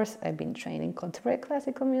 of course, I've been trained in contemporary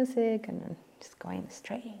classical music and then just going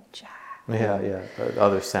strange. Yeah.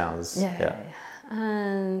 Other sounds. Yeah.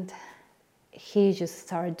 And he just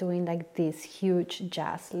started doing like these huge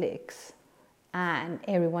jazz licks, and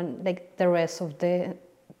everyone, like the rest of the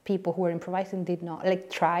people who were improvising, did not like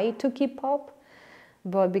try to keep up,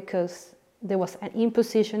 but because there was an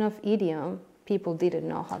imposition of idiom, people didn't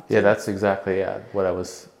know how to. Yeah, that's exactly what I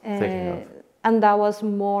was thinking of. And that was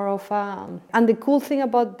more of and the cool thing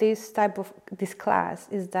about this class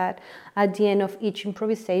is that at the end of each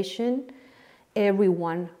improvisation,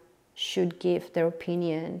 everyone should give their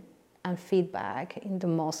opinion and feedback in the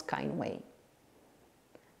most kind way.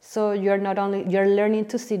 So you're learning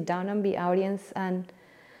to sit down and be audience and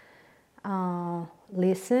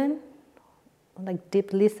listen, like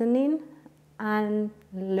deep listening, and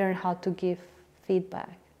learn how to give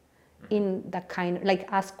feedback in that kind, like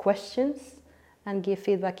ask questions and give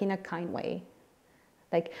feedback in a kind way.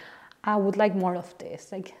 Like, I would like more of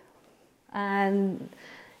this, like, and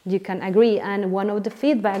you can agree. And one of the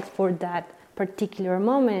feedbacks for that particular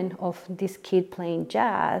moment of this kid playing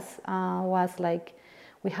jazz was like,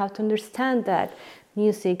 we have to understand that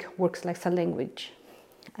music works like a language,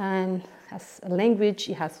 and as a language,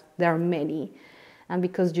 there are many. And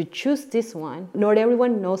because you choose this one, not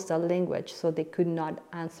everyone knows that language, so they could not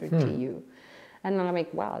answer to you. And I'm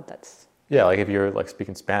like, wow, that's... Yeah, like if you're like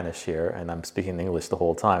speaking Spanish here and I'm speaking English the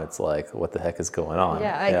whole time, it's like, what the heck is going on?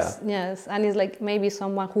 Yes. And it's like maybe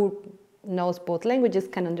someone who knows both languages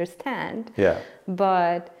can understand. Yeah.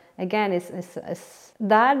 But again, it's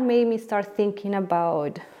that made me start thinking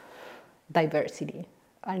about diversity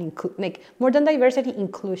and like more than diversity,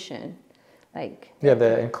 inclusion. Like, yeah,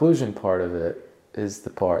 the inclusion part of it is the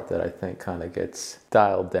part that I think kind of gets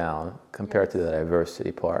dialed down compared to the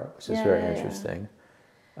diversity part, which is very interesting.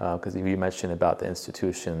 Because you mentioned about the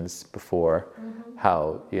institutions before,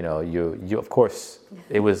 how you of course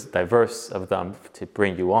it was diverse of them to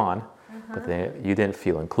bring you on, but you didn't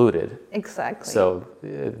feel included. Exactly. So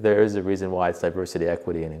there is a reason why it's diversity,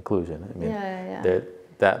 equity, and inclusion. I mean,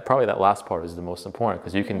 that probably that last part is the most important,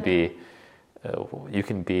 because you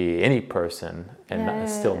can be any person and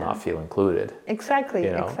still not feel included. Exactly.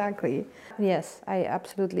 Exactly. Yes, I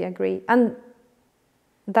absolutely agree. And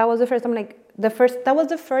that was the first time, that was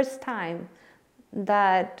the first time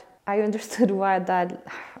that I understood why that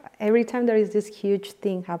every time there is this huge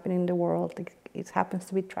thing happening in the world, it happens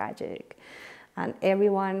to be tragic. And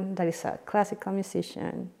everyone that is a classical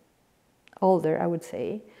musician, older, I would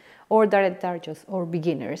say, or that are just or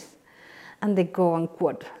beginners, and they go and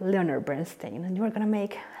quote Leonard Bernstein, and you're gonna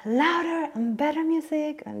make louder and better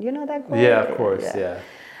music, and you know that quote? Yeah, of course, yeah.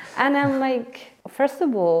 And I'm like, first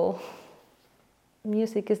of all,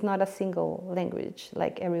 music is not a single language,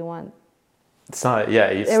 like everyone. It's not,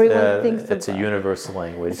 everyone thinks it's a universal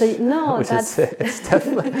language. So, no, it's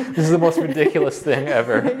definitely, this is the most ridiculous thing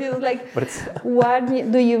ever. It's like, what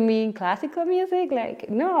do you mean classical music? Like,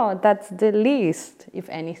 no, that's the least, if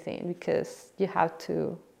anything, because you have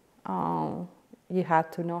to know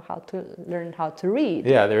how to learn how to read.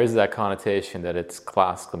 Yeah, there is that connotation that it's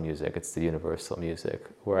classical music, it's the universal music.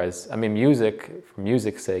 Whereas, I mean, music, for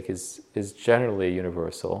music's sake, is generally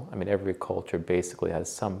universal. I mean, every culture basically has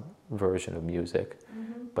some version of music.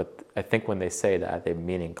 But I think when they say that, they're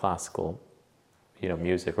meaning classical,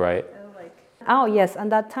 music, right? Oh, yes, and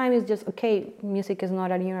that time is just, okay, music is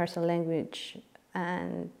not a universal language,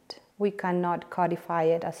 and we cannot codify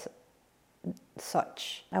it as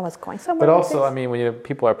such. I was going somewhere. But also, I mean, when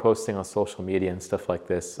people are posting on social media and stuff like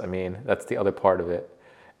this, I mean, that's the other part of it.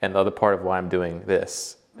 And the other part of why I'm doing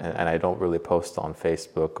this, and I don't really post on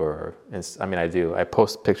Facebook I do. I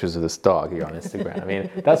post pictures of this dog here on Instagram. I mean,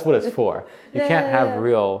 that's what it's for. You can't have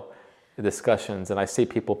real discussions. And I see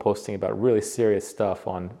people posting about really serious stuff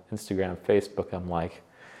on Instagram, Facebook. I'm like,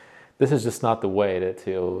 this is just not the way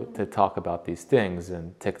to talk about these things,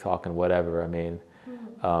 and TikTok and whatever. I mean,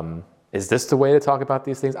 is this the way to talk about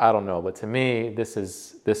these things? I don't know, but to me, this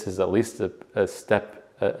is at least a step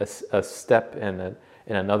in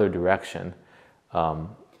another direction.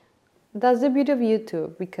 That's the beauty of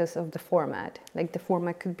YouTube, because of the format. Like, the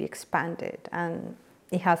format could be expanded, and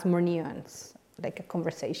it has more nuance, like a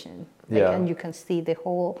conversation. And you can see the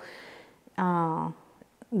whole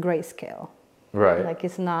grayscale. Right. Like,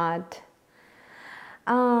 it's not,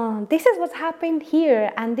 this is what's happened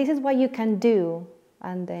here, and this is what you can do.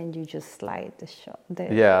 And then you just slide the shot.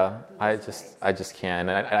 I just can't.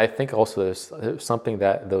 And I think also there's something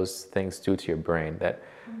that those things do to your brain that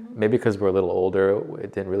maybe because we're a little older,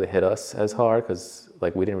 it didn't really hit us as hard because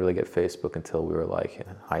like we didn't really get Facebook until we were like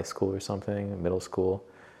in high school or something, middle school,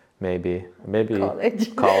 maybe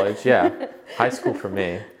college, yeah, high school for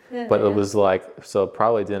me. Yeah, but it was like, so it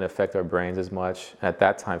probably didn't affect our brains as much. At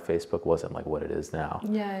that time, Facebook wasn't like what it is now.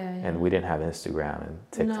 And we didn't have Instagram and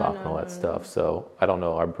TikTok and all that stuff. So I don't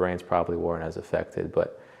know, our brains probably weren't as affected.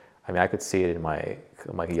 But I mean, I could see it in my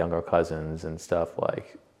younger cousins and stuff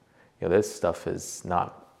like, you know, this stuff is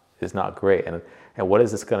not great. And what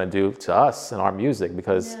is this going to do to us and our music?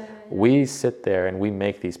 Because we sit there and we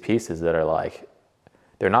make these pieces that are like,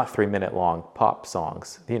 they're not 3-minute long pop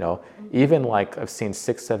songs, you know. Even like I've seen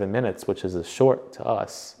 6-7 minutes, which is a short to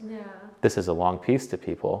us. This is a long piece to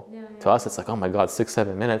people. To us, it's like, oh my God,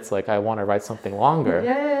 6-7 minutes. Like I want to write something longer.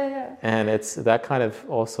 And it's that kind of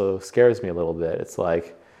also scares me a little bit. It's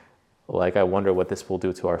like I wonder what this will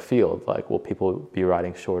do to our field. Like, will people be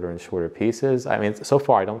writing shorter and shorter pieces? I mean, so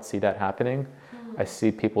far I don't see that happening. I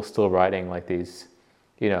see people still writing like these,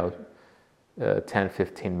 you know, 10,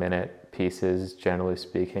 15-minute pieces, generally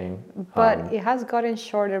speaking. But it has gotten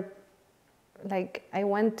shorter. Like, I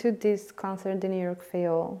went to this concert, the New York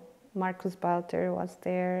Phil. Marcus Balter was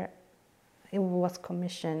there. It was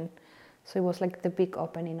commissioned. So it was like the big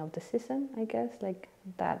opening of the season, I guess, like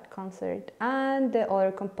that concert. And the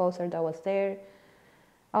other composer that was there, it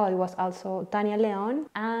was also Tania León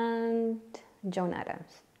and John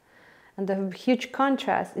Adams. And the huge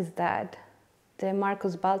contrast is that the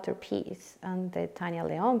Marcus Balter piece and the Tania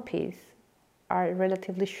León piece are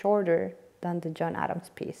relatively shorter than the John Adams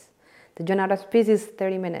piece. The John Adams piece is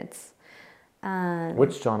 30 minutes. And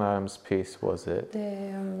which John Adams piece was it?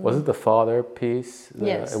 Was it the Father piece?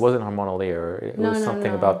 Yes. It wasn't Harmonia. It was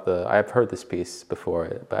something about I've heard this piece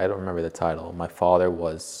before, but I don't remember the title. My father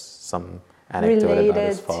was some anecdote related about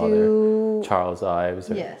his father. To Charles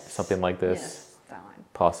Ives or something like this. Yes, that one.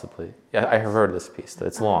 Possibly. Yeah, I have heard this piece.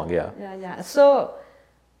 It's long, yeah. Yeah. So,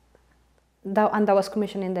 that was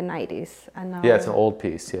commissioned in the 90s. And now, it's an old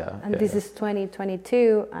piece, yeah. And this is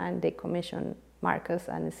 2022, and they commissioned Marcus,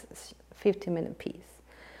 and it's 50-minute piece.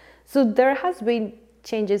 So there has been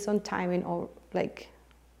changes on timing, or like,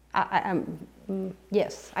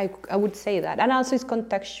 yes, I would say that. And also it's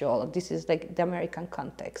contextual. This is like the American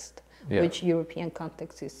context, which European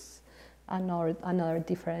context is another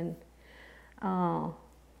different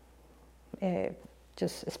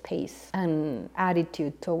just space and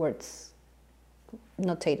attitude towards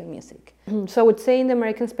notated music. So I would say in the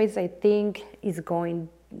American space, I think it's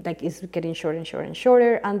getting shorter and shorter and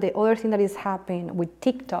shorter. And the other thing that is happening with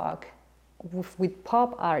TikTok, with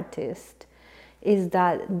pop artists, is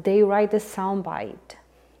that they write a soundbite.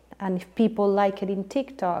 And if people like it in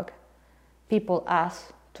TikTok, people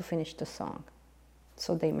ask to finish the song.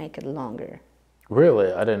 So they make it longer.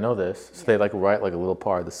 Really? I didn't know this. So they like write like a little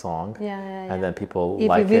part of the song, and then people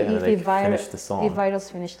like it, and they finish the song. If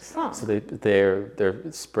virals finish the song. So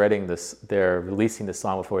they're spreading this. They're releasing the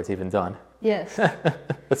song before it's even done. Yes.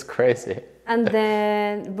 That's crazy. And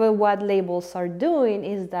then, but what labels are doing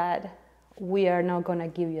is that we are not gonna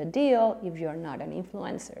give you a deal if you're not an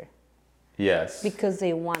influencer. Yes. Because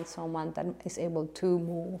they want someone that is able to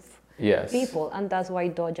move people, and that's why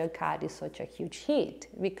Doja Cat is such a huge hit,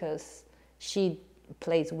 because she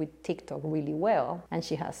plays with TikTok really well, and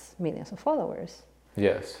she has millions of followers.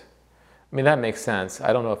 Yes. I mean, that makes sense.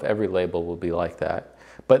 I don't know if every label will be like that.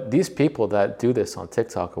 But these people that do this on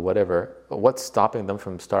TikTok or whatever, what's stopping them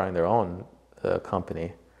from starting their own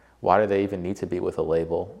company? Why do they even need to be with a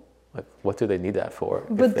label? Like, what do they need that for?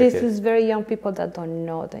 But this is very young people that don't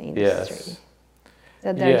know the industry. Yes.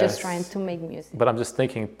 That they're just trying to make music. But I'm just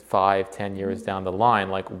thinking 5-10 years down the line,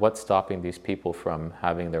 like what's stopping these people from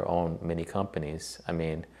having their own mini companies? I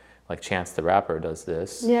mean, like Chance the Rapper does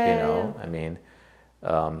this, you know? I mean,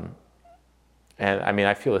 and I mean,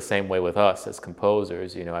 I feel the same way with us as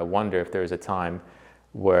composers. You know, I wonder if there's a time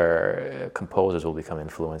where composers will become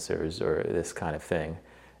influencers or this kind of thing.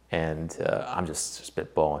 And I'm just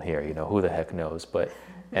spitballing here, you know, who the heck knows? But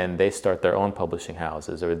and they start their own publishing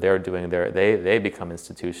houses, or they're doing they become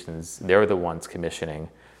institutions. They're the ones commissioning.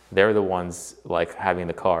 They're the ones like having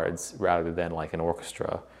the cards rather than like an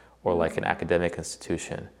orchestra or like an academic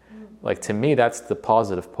institution. Like, to me, that's the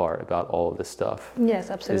positive part about all of this stuff. Yes,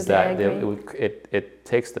 absolutely. Is that it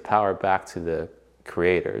takes the power back to the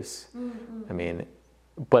creators. I mean,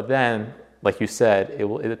 but then, like you said,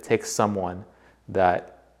 it takes someone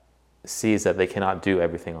that sees that they cannot do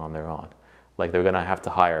everything on their own. Like, they're going to have to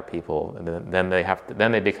hire people, and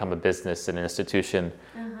then they become a business and an institution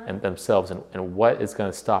and themselves. And what is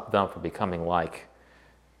going to stop them from becoming like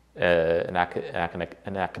an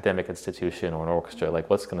academic institution or an orchestra, like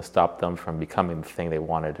what's going to stop them from becoming the thing they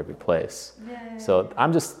wanted to replace? So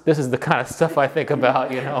this is the kind of stuff I think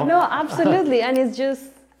about, No, absolutely. And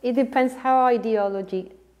it depends how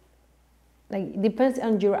ideology, like it depends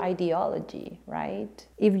on your ideology, right?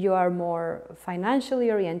 If you are more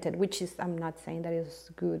financially oriented, which is, I'm not saying that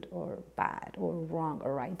is good or bad or wrong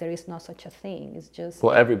or right. There is no such a thing. It's just...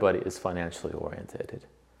 Well, everybody is financially oriented.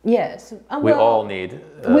 Yes, we all need.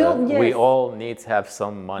 Yes. We all need to have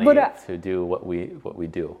some money to do what we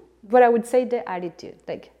do. But I would say the attitude,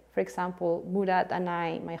 like for example, Murad and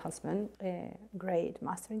I, my husband, great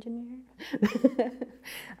master engineer.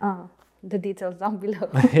 The details down below.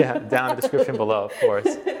 Yeah, down in the description below, of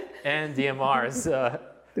course, and DMR's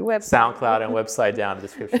SoundCloud and website down in the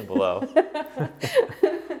description below.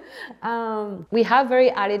 We have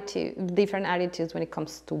different attitudes when it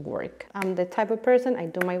comes to work. I'm the type of person, I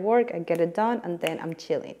do my work, I get it done, and then I'm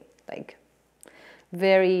chilling. Like,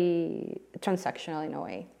 very transactional in a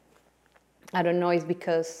way. I don't know, it's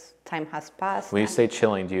because time has passed. When you say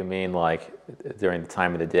chilling, do you mean like during the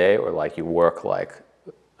time of the day, or like you work like,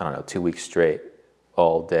 I don't know, 2 weeks straight,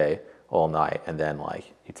 all day, all night, and then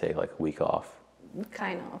like you take like a week off?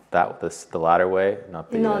 Kind of. The latter way,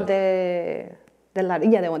 not the... No, the latter,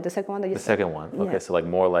 yeah, the second one that you said. The second one, okay, so like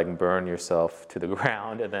more like burn yourself to the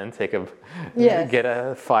ground and then get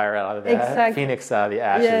a fire out of that, exactly. Phoenix out of the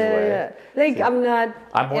ashes way. Yeah. Like so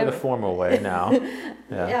I'm more the former way now.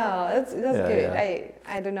 That's good. Yeah.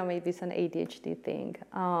 I don't know, maybe it's an ADHD thing.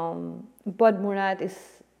 But Murad is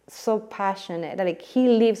so passionate, like he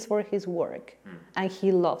lives for his work and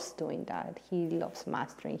he loves doing that. He loves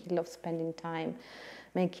mastering, he loves spending time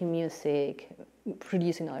making music,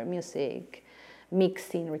 producing other music,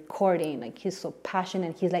 mixing, recording. Like he's so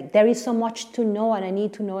passionate. He's like, there is so much to know and I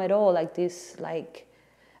need to know it all. Like this, like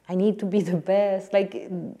I need to be the best. Like,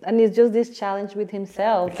 and it's just this challenge with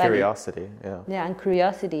himself. Curiosity, Yeah, and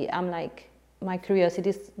curiosity. I'm like, my curiosity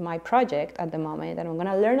is my project at the moment, and I'm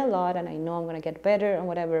gonna learn a lot, and I know I'm gonna get better and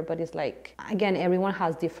whatever. But it's like, again, everyone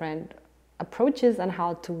has different approaches on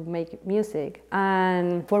how to make music.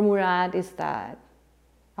 And for Murad, is that,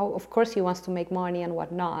 of course, he wants to make money and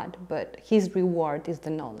whatnot, but his reward is the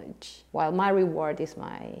knowledge, while my reward is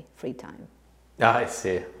my free time. I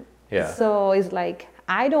see. Yeah. So it's like,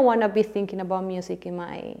 I don't want to be thinking about music in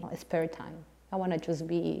my spare time. I want to just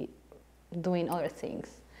be doing other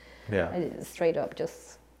things. Yeah. Straight up,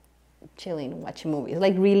 just chilling, watching movies.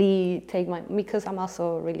 Like really because I'm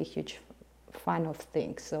also a really huge fan of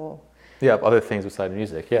things. So. Yeah, other things besides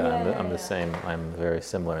music. Yeah, I'm the same. I'm very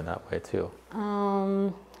similar in that way too.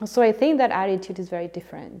 So I think that attitude is very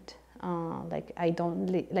different. Like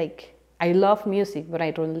I love music, but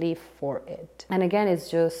I don't live for it. And again, it's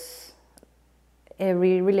just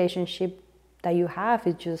every relationship that you have,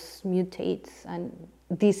 it just mutates. And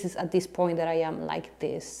this is at this point that I am like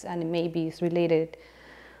this. And maybe it's related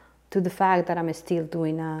to the fact that I'm still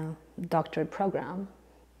doing a doctorate program.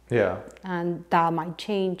 Yeah. And that might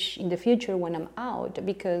change in the future when I'm out,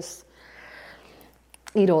 because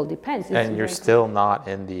it all depends. And you're still not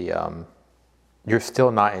in the, you're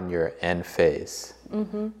still not in your end phase.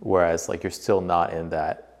 Mm-hmm. Whereas like you're still not in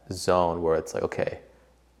that zone where it's like, okay,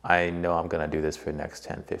 I know I'm going to do this for the next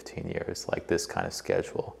 10, 15 years, like this kind of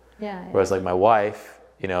schedule. Yeah. Whereas like my wife,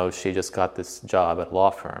 she just got this job at a law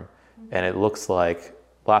firm, mm-hmm. and it looks like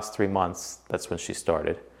last 3 months, that's when she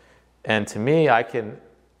started. And to me,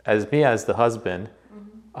 as the husband,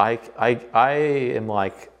 mm-hmm. I am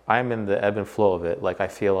like, I'm in the ebb and flow of it. Like I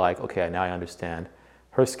feel like, okay, now I understand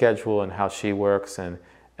her schedule and how she works, and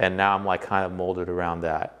now I'm like kind of molded around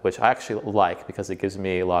that, which I actually like because it gives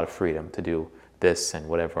me a lot of freedom to do this and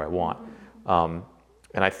whatever I want. Mm-hmm.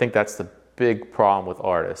 And I think that's the big problem with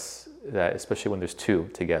artists, that especially when there's two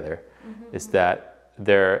together, mm-hmm. is that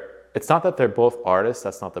it's not that they're both artists,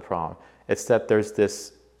 that's not the problem. It's that there's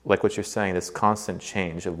this, like what you're saying, this constant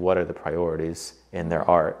change of what are the priorities in their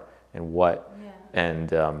art and what,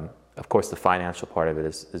 and of course the financial part of it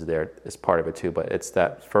is part of it too, but it's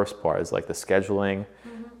that first part is like the scheduling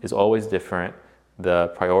mm-hmm. is always different.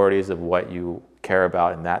 The priorities of what you care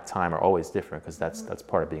about in that time are always different, because that's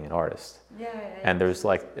part of being an artist. And there's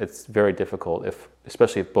like, it's very difficult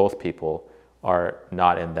especially if both people are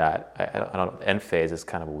not in that, I don't know, end phase is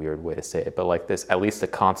kind of a weird way to say it, but like this, at least a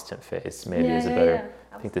constant phase maybe is a better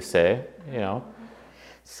thing to say,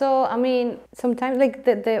 So, I mean, sometimes like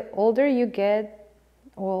the older you get,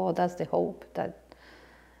 well, that's the hope that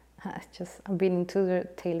I've been into the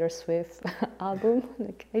Taylor Swift album.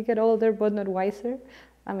 Like I get older, but not wiser.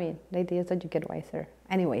 I mean, the idea is that you get wiser.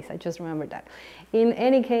 Anyways, I just remembered that. In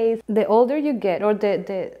any case, the older you get, or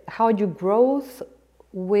the how you grow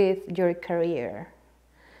with your career.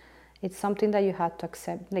 It's something that you have to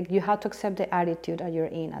accept. Like, you have to accept the attitude that you're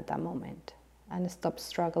in at that moment and stop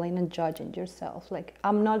struggling and judging yourself. Like,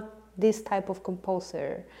 I'm not this type of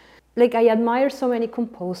composer. Like, I admire so many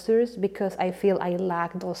composers because I feel I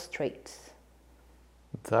lack those traits.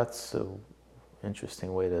 That's an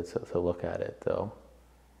interesting way to look at it, though.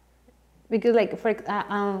 Because, like,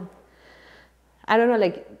 I don't know,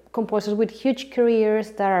 like, composers with huge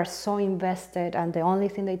careers that are so invested, and the only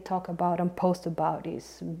thing they talk about and post about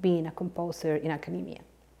is being a composer in academia.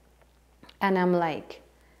 And I'm like,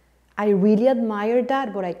 I really admire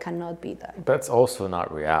that, but I cannot be that. That's also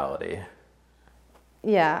not reality.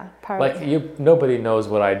 Yeah, nobody knows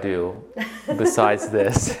what I do besides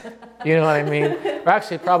this. You know what I mean? Or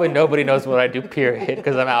actually, probably nobody knows what I do, period,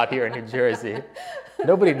 because I'm out here in New Jersey.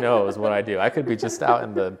 Nobody knows what I do. I could be just out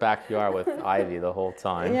in the backyard with Ivy the whole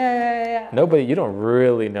time. Yeah. Nobody, you don't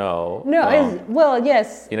really know. No, well,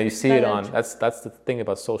 yes. You know, you see it on, that's the thing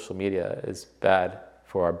about social media is bad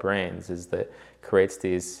for our brains, is that it creates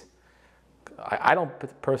these, I don't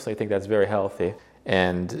personally think that's very healthy.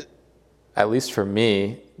 And at least for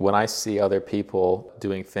me, when I see other people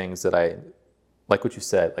doing things that like what you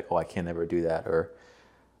said, like, oh, I can never do that, or,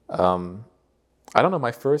 I don't know,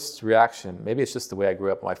 my first reaction, maybe it's just the way I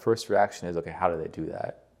grew up, my first reaction is, okay, how do they do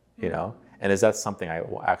that, you know? And is that something I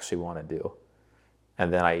actually want to do?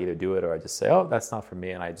 And then I either do it or I just say, oh, that's not for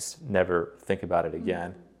me, and I just never think about it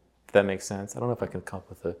again. If that makes sense. I don't know if I can come up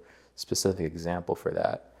with a specific example for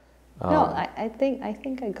that. No, I think I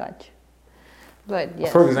got you. But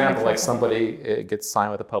yes. For example, like somebody gets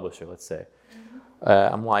signed with a publisher, let's say.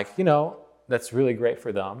 I'm like, you know, that's really great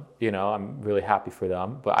for them. You know, I'm really happy for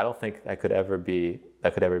them, but I don't think that could ever be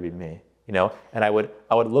me. You know, and I would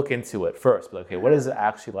look into it first. But okay, what is it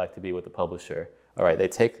actually like to be with the publisher? All right, they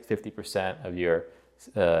take 50% of your,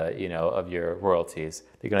 of your royalties.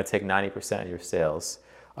 They're going to take 90% of your sales.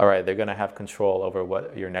 All right, they're going to have control over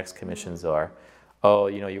what your next commissions are. Oh,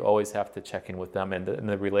 you know, you always have to check in with them, and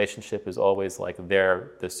the relationship is always like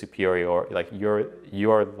they're the superior, like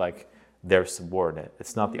you're like their subordinate.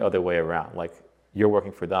 It's not the other way around. Like, you're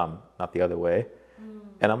working for them, not the other way.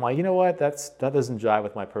 And I'm like, you know what? That doesn't jive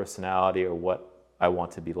with my personality or what I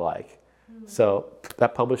want to be like. So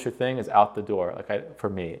that publisher thing is out the door. Like,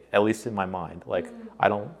 for me, at least in my mind, like I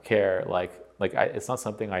don't care. It's not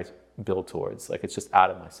something I build towards. Like, it's just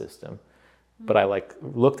out of my system. But I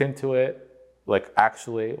looked into it. Like,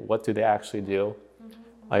 actually, what do they actually do?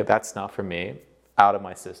 Like, that's not for me, out of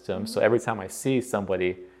my system. So every time I see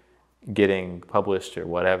somebody getting published or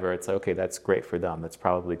whatever, it's like, okay, that's great for them. That's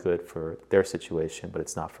probably good for their situation, but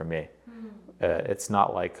it's not for me. It's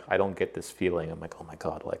not like I don't get this feeling. I'm like, oh my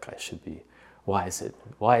God, like I should be. Why is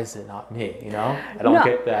it not me? You know, I don't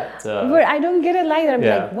get that. But I don't get it like that. I'm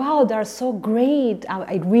like, wow, they're so great.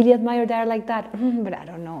 I really admire they're like that. But I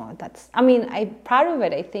don't know. Part of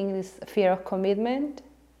it, I think, is fear of commitment.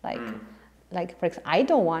 Like for example, I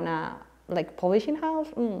don't wanna publishing house.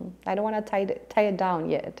 I don't wanna tie it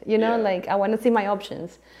down yet. You know, like I wanna see my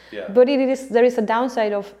options. Yeah. But there is a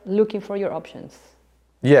downside of looking for your options.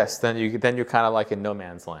 Yes, then you're kind of like in no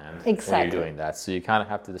man's land. Exactly. When you're doing that. So you kind of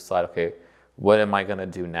have to decide, okay, what am I gonna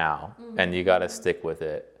do now? And you gotta stick with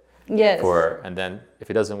it. Yes. And then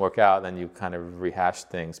if it doesn't work out, then you kind of rehash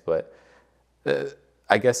things. But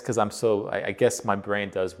I guess because I guess my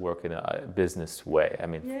brain does work in a business way. I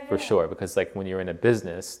mean, for sure, because like when you're in a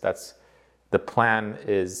business, the plan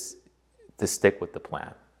is to stick with the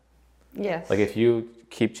plan. Yes. Like if you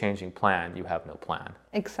keep changing plan, you have no plan.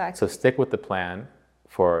 Exactly. So stick with the plan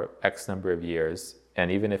for X number of years,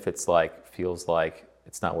 and even if it's feels like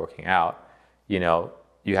it's not working out, you know,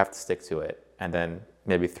 you have to stick to it. And then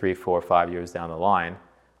maybe 3, 4, 5 years down the line,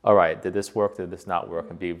 all right, did this work? Did this not work?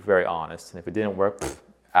 And be very honest. And if it didn't work,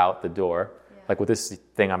 out the door. Yeah. Like with this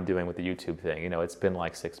thing I'm doing with the YouTube thing, you know, it's been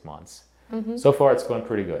 6 months. So far, it's going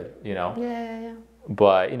pretty good, you know. Yeah.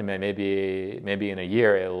 But you know, maybe in a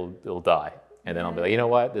year it'll die, and then I'll be like, you know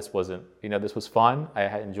what, this was fun. I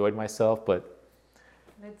had enjoyed myself, but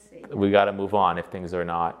let's see. We got to move on if things are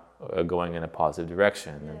not going in a positive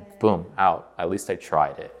direction. And boom, out. At least I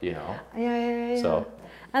tried it, you know. Yeah. So.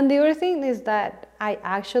 And the other thing is that I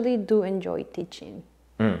actually do enjoy teaching,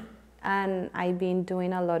 and I've been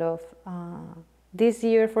doing a lot of. This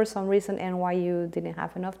year, for some reason, NYU didn't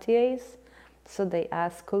have enough TAs. So they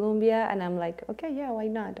asked Columbia, and I'm like, okay, yeah, why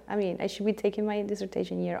not? I mean, I should be taking my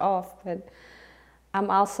dissertation year off, but I'm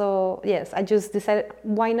also, I just decided,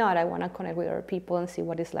 why not? I want to connect with other people and see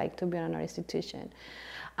what it's like to be in another institution.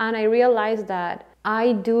 And I realized that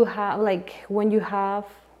I do have, when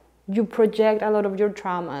you project a lot of your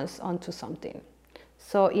traumas onto something.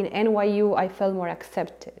 So in NYU, I felt more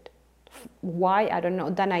accepted. Why? I don't know.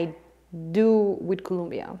 Than I do with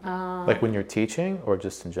Columbia. Like when you're teaching or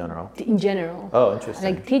just in general? In general. Oh,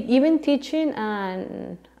 interesting. Like even teaching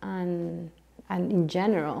and in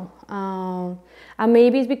general. And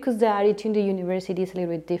maybe it's because the attitude in the university is a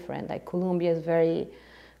little bit different. Like Columbia is very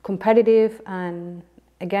competitive, and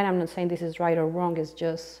again, I'm not saying this is right or wrong, it's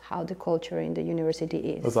just how the culture in the university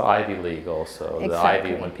is. It's the Ivy League also.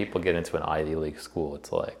 Exactly. When people get into an Ivy League school,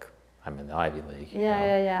 it's like, I'm in the Ivy League.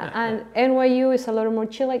 Yeah. And NYU is a lot more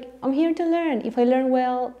chill. Like, I'm here to learn. If I learn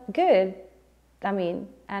well, good. I mean,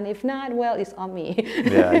 and if not, well, it's on me.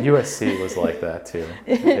 Yeah, USC was like that too.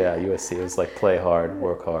 Yeah, USC was like play hard,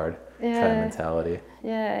 work hard kind of mentality.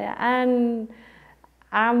 Yeah. And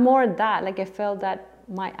I'm more that. Like, I felt that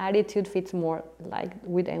my attitude fits more like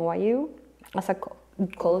with NYU as a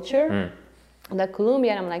culture. That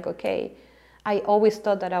Columbia, I'm like, okay, I always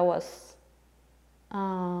thought that I was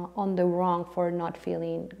on the wrong for not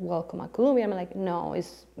feeling welcome at Columbia. I'm like, no,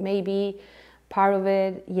 it's maybe part of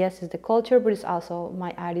it, yes, it's the culture, but it's also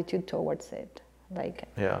my attitude towards it. Like,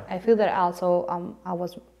 I feel that also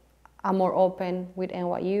I'm more open with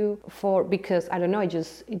NYU because I don't know,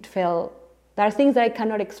 it felt, there are things that I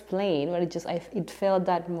cannot explain, but it felt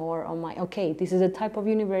that more on my, okay, this is the type of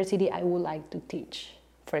university I would like to teach,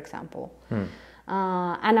 for example.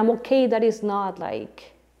 And I'm okay that it's not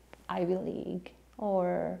like Ivy League,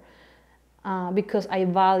 or because I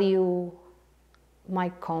value my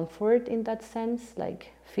comfort in that sense,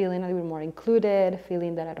 like feeling a little bit more included,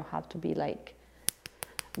 feeling that I don't have to be like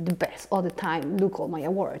the best all the time, look all my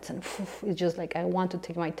awards, and it's just like I want to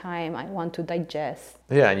take my time, I want to digest.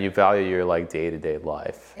 Yeah, and you value your like day-to-day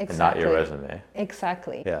life and not your resume.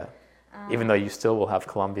 Exactly. Yeah. Even though you still will have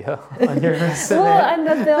Columbia on your resume. Well, and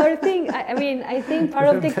that's the other thing. I mean, I think part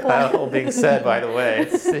of the that all being said, by the way,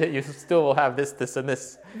 you still will have this, and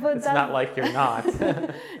this. But it's not like you're not.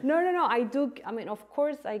 No. I do. I mean, of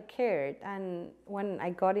course, I cared. And when I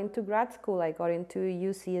got into grad school, I got into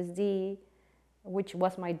UCSD, which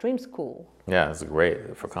was my dream school. Yeah, it's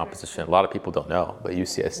great for composition. A lot of people don't know, but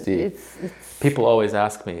UCSD. People always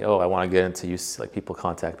ask me, "Oh, I want to get into UC." Like people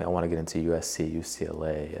contact me, "I want to get into USC,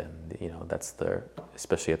 UCLA," and that's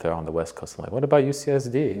especially if they're on the West Coast. I'm like, "What about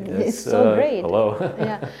UCSD?" It's so great. Hello.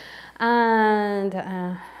 Yeah, and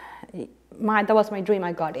that was my dream.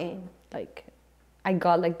 I got in. Like, I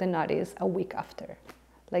got like the notice a week after.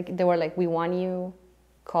 Like they were like, "We want you.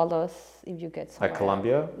 Call us if you get somewhere." At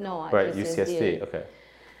Columbia? No, at right, UCSD. Okay.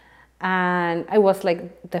 And I was like,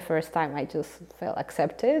 the first time I just felt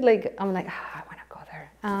accepted. Like, I'm like, I want to go there.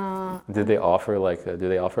 Did they offer do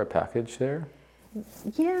they offer a package there?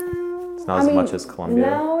 Yeah. It's not as much as Columbia?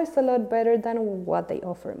 Now it's a lot better than what they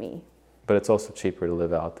offer me. But it's also cheaper to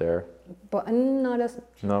live out there. But not as...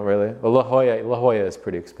 Not really? Well, La Jolla is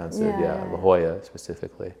pretty expensive, yeah. La Jolla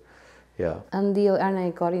specifically, yeah. And I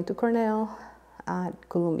got into Cornell at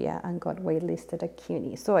Columbia and got waitlisted at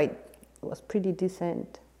CUNY. So it was pretty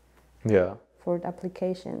decent. Yeah. For the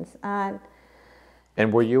applications. And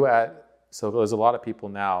were you so there's a lot of people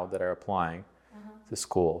now that are applying to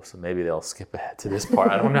school, so maybe they'll skip ahead to this part.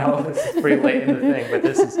 I don't know, this is pretty late in the thing, but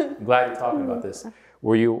I'm glad you're talking about this.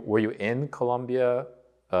 Were you in Columbia,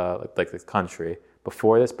 like the country,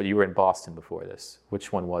 before this, but you were in Boston before this?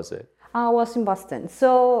 Which one was it? I was in Boston.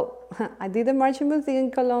 So I did the marching music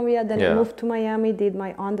in Columbia, then I moved to Miami, did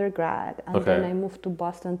my undergrad, and then I moved to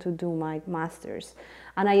Boston to do my master's.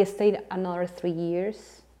 And I stayed another 3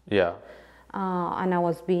 years. Yeah. And I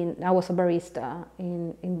was a barista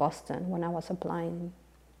in Boston when I was applying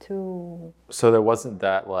to... So there wasn't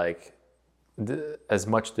that as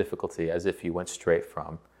much difficulty as if you went straight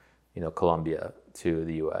from, Columbia to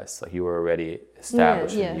the U.S. Like you were already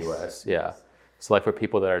established in the U.S. Yeah. So like for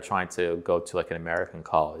people that are trying to go to like an American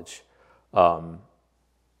college,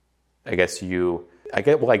 I guess you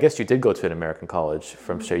did go to an American college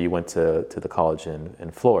from You went to the college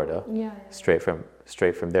in Florida. Yeah. Straight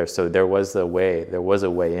from there. So there was a way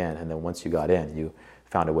in, and then once you got in, you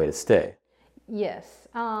found a way to stay. Yes.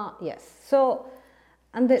 Yes. So.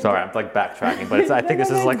 Sorry, I'm backtracking, but I think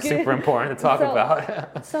this is super important to talk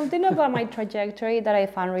about. Something about my trajectory that I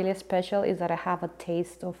found really special is that I have a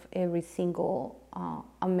taste of every single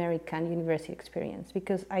American university experience,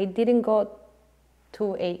 because I didn't go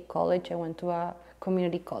to a college, I went to a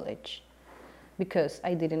community college because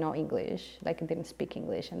I didn't know English, I didn't speak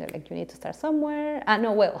English, and they're like, you need to start somewhere.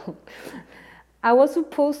 I was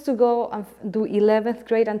supposed to go and do 11th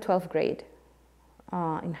grade and 12th grade.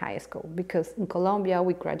 In high school, because in Colombia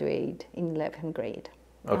we graduate in 11th grade.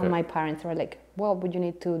 Okay. And my parents were like, well, but you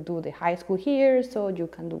need to do the high school here so you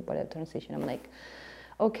can do better transition. I'm like,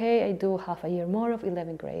 okay, I do half a year more of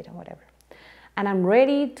 11th grade and whatever. And I'm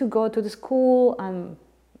ready to go to the school.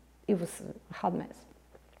 It was a hot mess.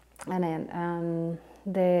 And then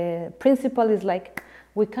the principal is like,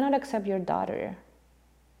 we cannot accept your daughter.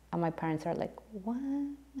 And my parents are like,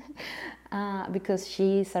 what? Because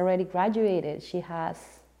she's already graduated. She has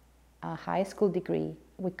a high school degree.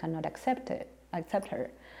 We cannot accept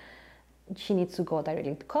her. She needs to go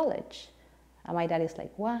directly to college. And my dad is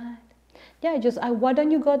like, what? Yeah, why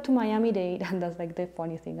don't you go to Miami-Dade? And that's like the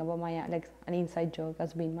funny thing about Miami, like an inside joke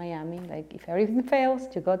has been Miami. Like if everything fails,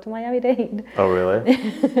 you go to Miami-Dade. Oh, really?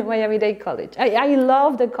 Miami-Dade College. I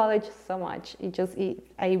love the college so much.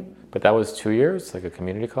 But that was 2 years, like a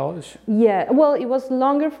community college? Yeah, well, it was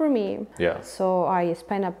longer for me. Yeah. So I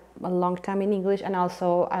spent a long time in English, and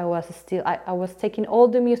also I was taking all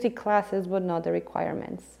the music classes, but not the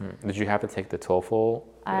requirements. Did you have to take the TOEFL?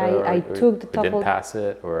 I took the TOEFL. Didn't pass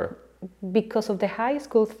it, or? Because of the high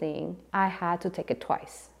school thing, I had to take it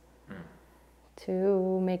twice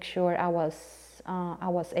to make sure I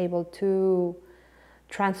was able to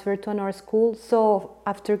transfer to another school. So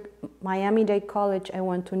after Miami-Dade College, I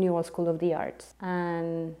went to Newell School of the Arts,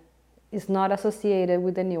 and it's not associated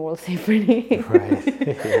with the Newell Symphony. Right.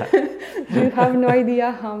 Yeah. You have no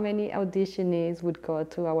idea how many auditionees would go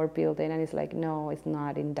to our building, and it's like, no, it's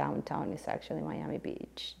not in downtown. It's actually Miami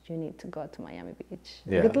Beach. You need to go to Miami Beach.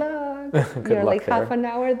 Yeah. Good luck. Good You're luck like there. half an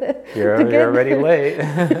hour there. You're already late.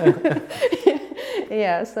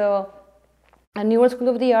 Yeah. So, Newell School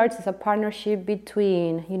of the Arts is a partnership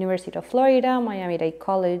between University of Florida, Miami-Dade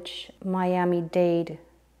College, Miami-Dade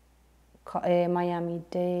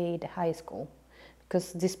High School,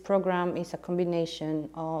 because this program is a combination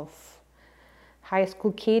of high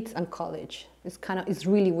school kids and college. It's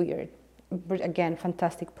really weird, but again,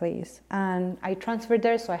 fantastic place. And I transferred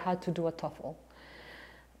there, so I had to do a TOEFL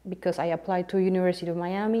because I applied to University of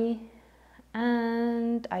Miami,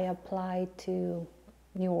 and I applied to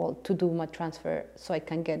Newell to do my transfer so I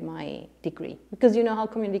can get my degree, because you know how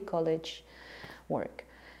community college work.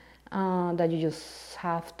 That you just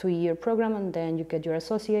have 2-year program and then you get your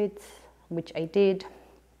associates, which I did,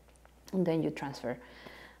 and then you transfer.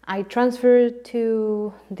 I transferred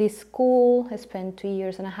to this school. I spent 2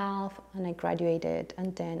 years and a half, and I graduated,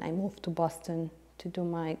 and then I moved to Boston to do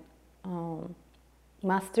my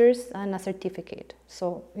master's and a certificate.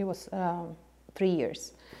 So it was 3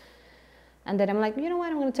 years. And then I'm like, you know what,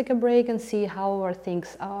 I'm going to take a break and see how our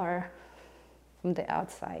things are from the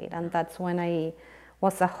outside. And that's when I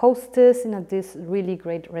was a hostess in this really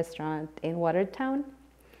great restaurant in Watertown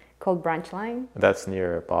called Branch Line. That's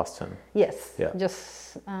near Boston. Yes. Yeah.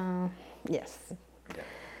 Just, yes.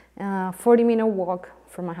 40-minute walk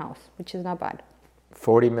from my house, which is not bad.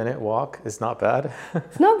 40-minute walk is not bad.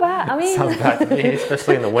 It's not bad. I mean, sounds bad to me,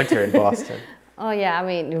 especially in the winter in Boston. Oh yeah, I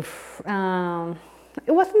mean,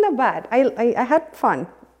 it wasn't that bad. I had fun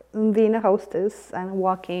being a hostess and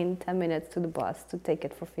walking 10 minutes to the bus to take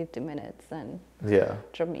it for 50 minutes and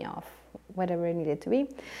drop me off, whatever it needed to be.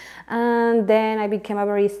 And then I became a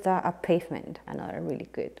barista at Pavement, another really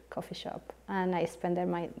good coffee shop. And I spent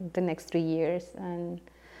there the next 3 years. And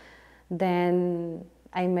then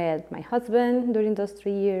I met my husband during those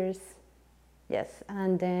 3 years. Yes,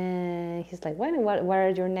 and then he's like, what are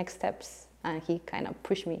your next steps? And he kind of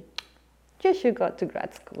pushed me. You should go to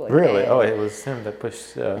grad school. Really? Oh, it was him that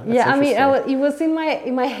pushed. Yeah, I mean, it was in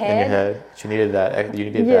my head. In your head, you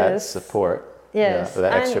needed that support. Yes,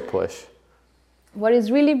 that extra push. What is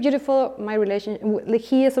really beautiful, my relationship. Like,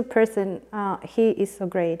 he is a person. He is so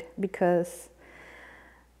great because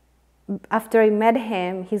after I met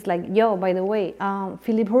him, he's like, "Yo, by the way,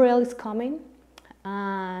 Philippe Hurel is coming,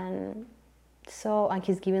 and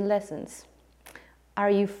he's giving lessons. Are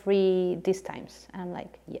you free these times?" And I'm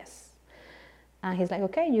like, "Yes." And he's like,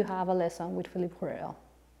 "Okay, you have a lesson with Philippe Hurel.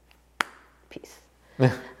 Peace."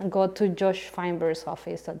 And go to Josh Feinberg's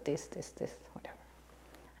office at this, whatever.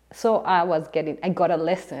 So I got a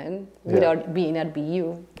lesson without being at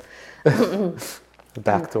BU.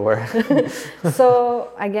 Back door. So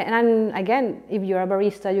again, if you're a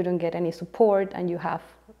barista, you don't get any support, and you have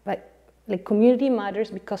like community matters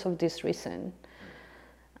because of this reason.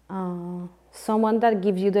 Someone that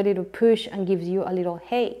gives you the little push and gives you a little,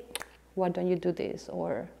 hey, why don't you do this?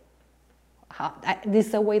 Or this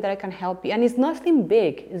is a way that I can help you. And it's nothing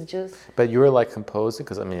big, it's just... But you were like composing,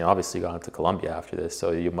 because I mean, obviously you got into Columbia after this,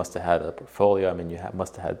 so you must have had a portfolio. I mean, you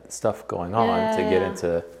must have had stuff going on to get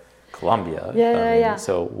into Columbia. Yeah.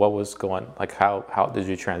 So what was going, like how did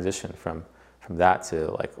you transition from that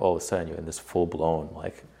to like all of a sudden you're in this full blown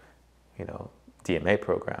like, DMA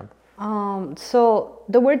program? So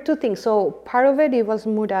there were two things. So part of it was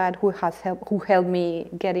Murad who helped me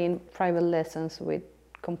getting private lessons with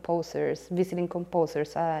composers, visiting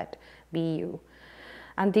composers at BU.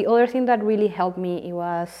 And the other thing that really helped me, it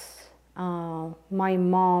was my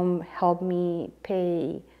mom helped me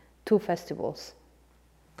pay 2 festivals.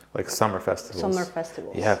 Like summer festivals. Summer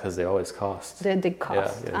festivals. Yeah, because they always cost. They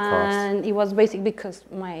cost. Yeah, and it was basic because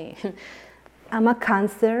I'm a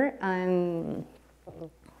Cancer, and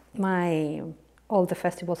all the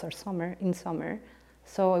festivals are in summer.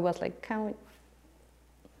 So it was like,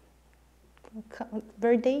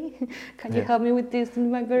 birthday? Can you help me with this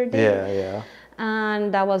in my birthday? Yeah.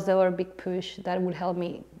 And that was the other big push that would help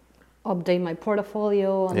me update my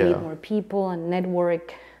portfolio and meet more people and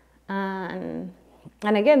network.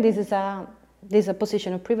 And again, this is a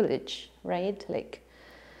position of privilege, right? Like,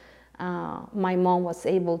 my mom was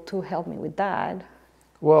able to help me with that.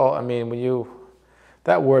 Well, I mean,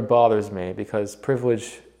 that word bothers me because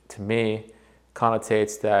privilege to me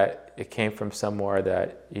connotates that it came from somewhere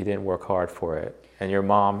that you didn't work hard for it. And your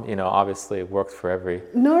mom, obviously worked for every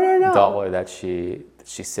dollar that she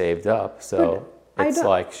saved up. So it's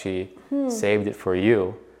like she saved it for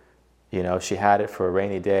you. She had it for a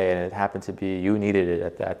rainy day, and it happened to be you needed it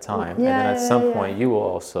at that time. And then at some point, you will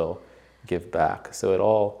also give back. So it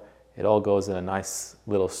all goes in a nice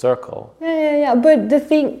little circle. Yeah. But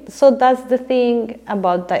that's the thing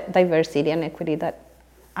about diversity and equity that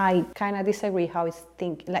I kind of disagree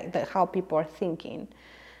how people are thinking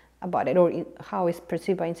about it, or how it's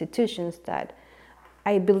perceived by institutions. That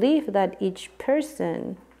I believe that each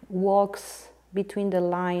person walks between the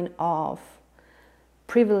line of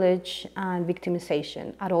privilege and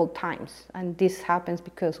victimization at all times, and this happens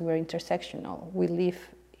because we're intersectional. We live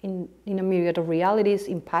in a myriad of realities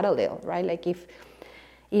in parallel, right? Like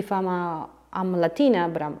if I'm a Latina,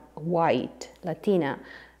 but I'm white Latina,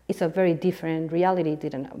 it's a very different reality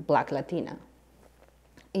than a Black Latina.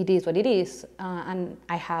 It is what it is, and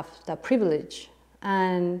I have that privilege,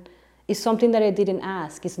 and it's something that I didn't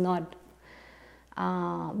ask. It's not.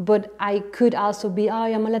 But I could also be,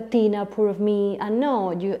 I'm a Latina, poor of me. And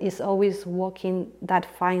no, it's always walking that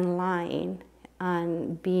fine line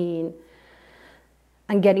and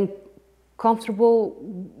getting comfortable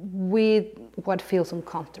with what feels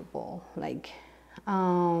uncomfortable. Like,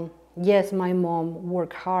 yes, my mom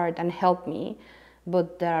worked hard and helped me,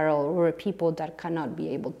 but there are other people that cannot be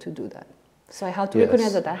able to do that. So I have to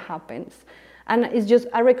recognize that happens. And it's just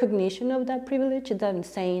a recognition of that privilege than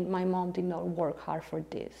saying my mom did not work hard for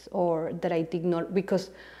this, or that I did not,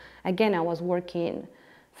 because again, I was working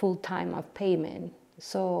full-time of payment.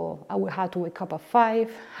 So I would have to wake up at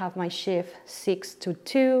 5, have my shift 6 to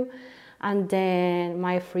 2, and then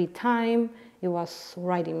my free time, it was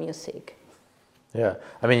writing music. Yeah,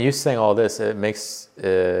 I mean, you saying all this, it makes,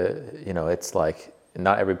 it's like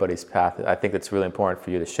not everybody's path. I think it's really important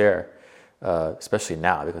for you to share. Especially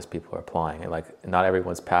now because people are applying, and like not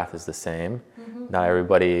everyone's path is the same. Mm-hmm. Not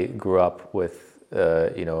everybody grew up with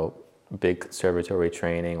big conservatory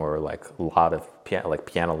training or like a lot of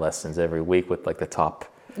piano lessons every week with like the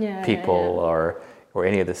top people or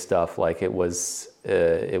any of this stuff. Like it was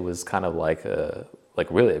kind of like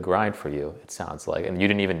really a grind for you. It sounds like, and you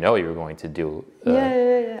didn't even know you were going to do.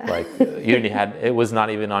 Like it was not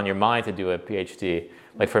even on your mind to do a PhD.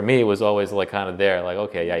 Like for me, it was always like kind of there, like,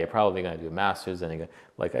 okay, you're probably going to do a master's, and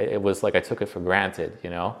it was like I took it for granted,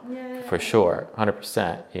 for sure,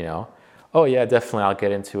 100%, Oh yeah, definitely, I'll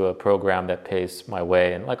get into a program that pays my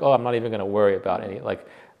way, and like, I'm not even going to worry about any,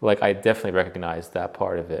 like I definitely recognize that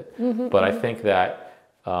part of it. Mm-hmm, but I think that,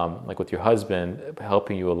 like with your husband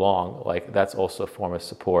helping you along, like that's also a form of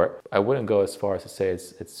support. I wouldn't go as far as to say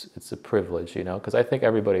it's a privilege, because I think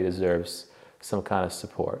everybody deserves some kind of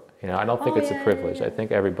support. I don't think it's a privilege. Yeah. I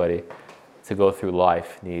think everybody to go through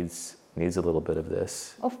life needs a little bit of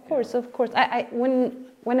this. Of course. I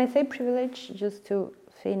when I say privilege, just to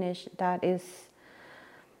finish, that is,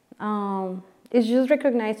 it's just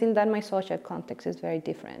recognizing that my social context is very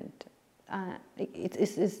different.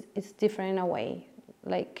 It's different in a way,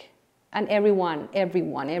 like, and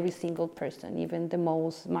every single person, even the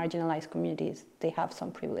most marginalized communities, they have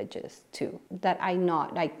some privileges too that I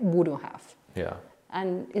wouldn't have. Yeah.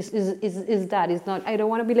 And is that it's not, I don't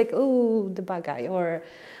want to be like, oh, the bad guy,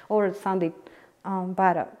 or sounding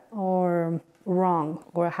bad or wrong,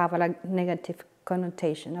 or have a negative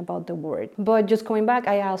connotation about the word. But just coming back,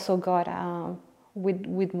 I also got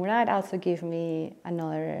with Murad also gave me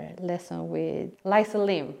another lesson with Lisa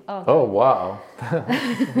Lim. Oh wow.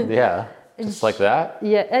 Yeah, just like that.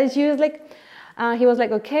 Yeah, and she was like, he was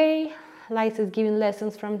like, okay, Lisa's giving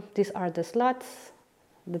lessons from these are the slots,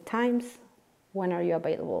 the times, when are you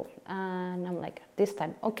available? And I'm like, this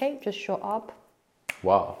time, okay, just show up.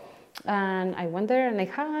 Wow. And I went there and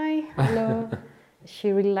like, hi, hello.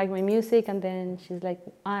 She really liked my music, and then she's like,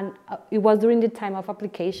 and it was during the time of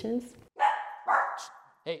applications.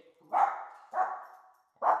 Hey.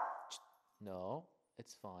 No,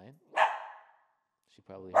 it's fine.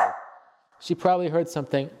 She probably heard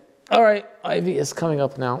something. All right, Ivy is coming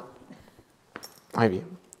up now. Ivy,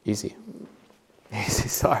 easy. Easy,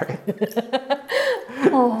 sorry.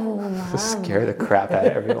 Oh, Mom. Scare the crap out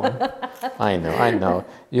of everyone. I know.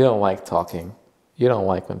 You don't like talking. You don't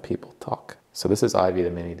like when people talk. So this is Ivy the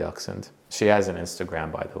mini dachshund. She has an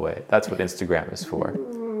Instagram, by the way. That's what Instagram is for.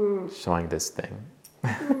 Showing this thing.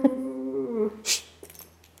 Shh.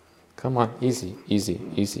 Come on, easy.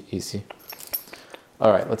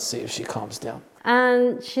 All right, let's see if she calms down.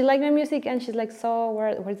 And she liked my music, and she's like, so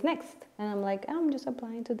where's next? And I'm like, I'm just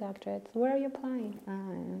applying to doctorates. Where are you applying?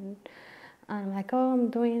 And I'm like, oh, I'm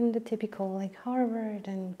doing the typical like Harvard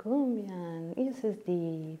and Columbia and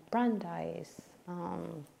UCSD, Brandeis,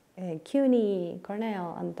 CUNY,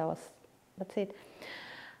 Cornell, and that's it.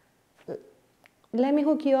 Let me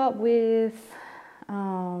hook you up with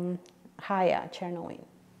Haya Chernow.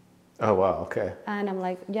 Oh wow, okay. And I'm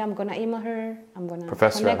like, yeah, I'm gonna email her. I'm gonna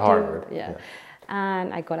professor at Harvard. Yeah.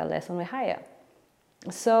 And I got a lesson with Haya.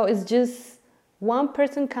 So it's just one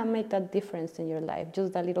person can make that difference in your life.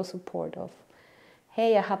 Just that little support of,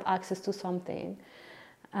 hey, I have access to something.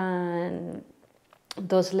 And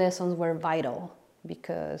those lessons were vital,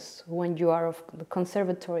 because when you are of the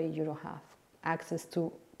conservatory, you don't have access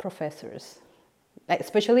to professors,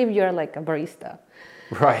 especially if you're like a barista.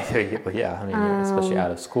 Right, yeah, I mean, especially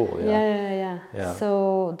out of school. Yeah.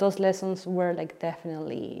 So those lessons were like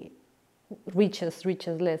definitely richest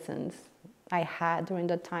lessons I had during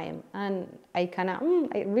that time. And I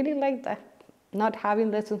I really like that, not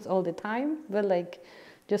having lessons all the time, but like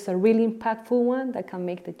just a really impactful one that can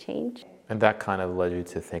make the change. And that kind of led you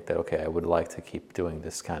to think that, okay, I would like to keep doing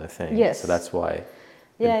this kind of thing. Yes. So that's why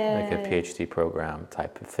a PhD program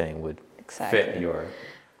type of thing would fit your...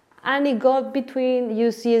 And it got between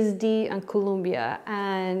UCSD and Columbia,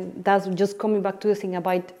 and that's just coming back to the thing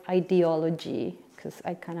about ideology, because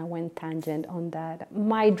I kind of went tangent on that.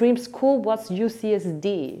 My dream school was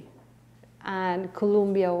UCSD, and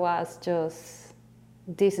Columbia was just,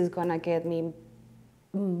 this is gonna get me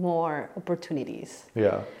more opportunities.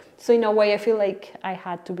 Yeah. So in a way, I feel like I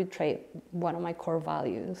had to betray one of my core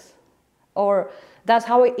values, or that's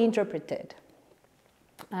how I interpret it.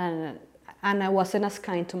 And I wasn't as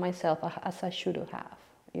kind to myself as I should have,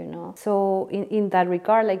 you know. So in that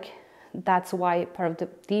regard, like, that's why part of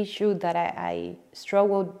the issue that I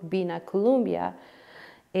struggled being at Columbia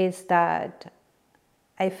is that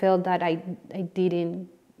I felt that I didn't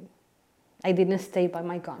stay by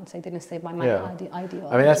my guns. I didn't stay by my ideology.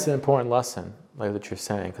 I mean, that's an important lesson, like what you're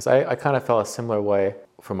saying, because I kind of felt a similar way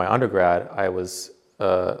for my undergrad. I was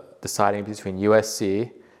deciding between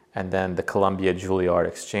USC and then the Columbia Juilliard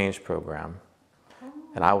exchange program.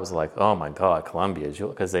 And I was like, oh my God, Columbia,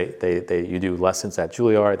 because you do lessons at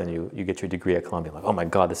Juilliard, then you get your degree at Columbia. Like, oh my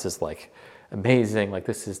God, this is like amazing. Like,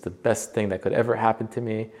 this is the best thing that could ever happen to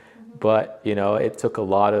me. Mm-hmm. But, you know, it took a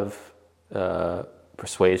lot of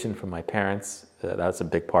persuasion from my parents. That's a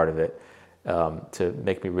big part of it, to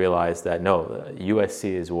make me realize that, no,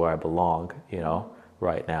 USC is where I belong, you know,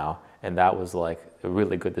 right now. And that was like a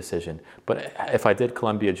really good decision. But if I did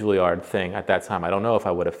Columbia Juilliard thing at that time, I don't know if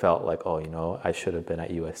I would have felt like, oh, you know, I should have been at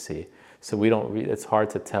USC. So it's hard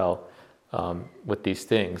to tell with these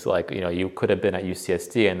things. Like, you know, you could have been at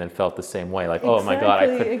UCSD and then felt the same way. Like, oh my God,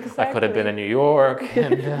 I could have been in New York.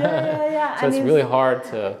 And, so it's really hard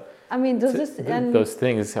to... I mean, those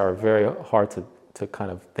things are very hard to kind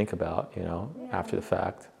of think about, you know, after the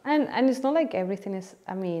fact. And it's not like everything is,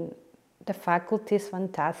 I mean, the faculty is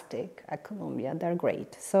fantastic at Columbia. They're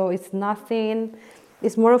great. So it's nothing,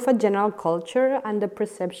 it's more of a general culture and the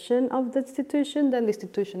perception of the institution than the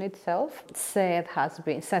institution itself. Seth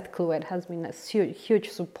Cluett has been a huge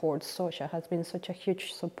support. Sosha has been such a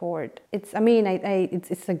huge support. It's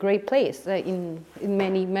a great place in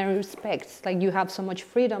many respects. Like, you have so much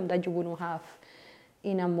freedom that you wouldn't have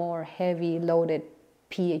in a more heavy loaded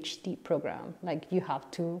PhD program. Like, you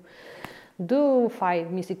have to do 5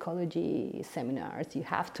 musicology seminars. You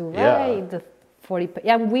have to write the 40.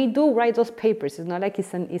 We do write those papers. It's not like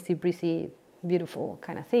it's an easy breezy, beautiful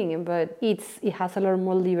kind of thing, but it has a lot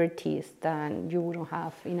more liberties than you wouldn't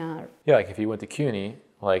have in a... Yeah, like if you went to CUNY,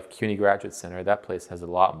 like CUNY Graduate Center, that place has a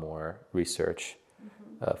lot more research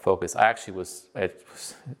focus. I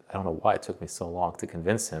don't know why it took me so long to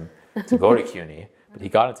convince him to go to CUNY, but he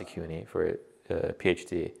got into CUNY for a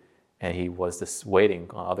PhD. and he was just waiting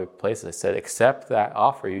on other places. I said, accept that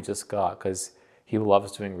offer you just got, because he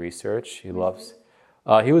loves doing research. He loves.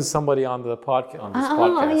 He was somebody on the podcast, on this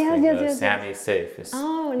podcast. Sami Saif. He's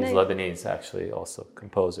nice. Lebanese, actually, also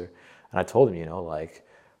composer. And I told him, you know, like,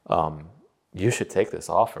 you should take this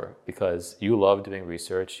offer because you love doing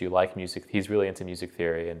research. You like music. He's really into music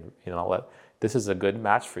theory, and you know, this is a good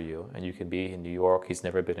match for you. And you can be in New York. He's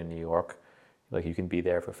never been in New York. Like, you can be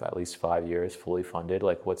there for at least 5 years, fully funded.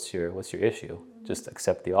 Like, what's your issue? Just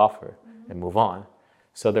accept the offer and move on.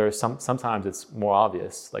 So there are sometimes it's more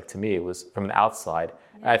obvious. Like, to me, it was from the outside.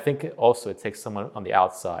 And I think it takes someone on the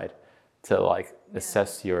outside to like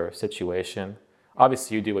assess your situation.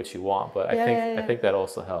 Obviously, you do what you want, but I think that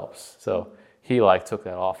also helps. So he like took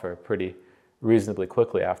that offer pretty reasonably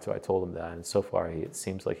quickly after I told him that, and so far it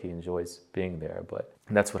seems like he enjoys being there. But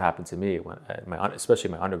that's what happened to me when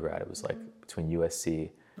especially my undergrad. It was like between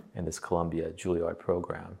USC and this Columbia Juilliard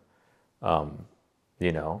program.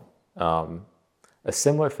 You know. A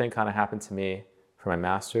similar thing kind of happened to me for my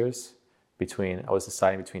master's. I was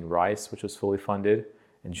deciding between Rice, which was fully funded,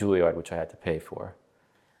 and Juilliard, which I had to pay for.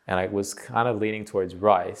 And I was kind of leaning towards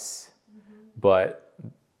Rice, but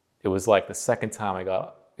it was like the second time I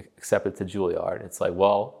got accepted to Juilliard. It's like,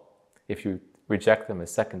 well, if you reject them a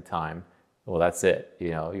second time, well, that's it.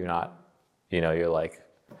 You know, you're not, you know, you're like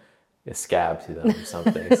a scab to them or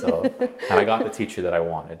something. So, and I got the teacher that I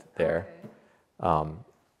wanted there.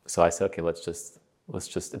 So I said, okay, let's just,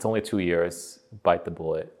 it's only 2 years, bite the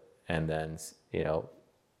bullet, and then, you know,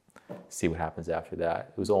 see what happens after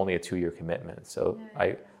that. It was only a 2-year commitment. So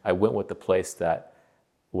I went with the place that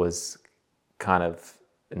was kind of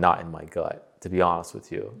not in my gut, to be honest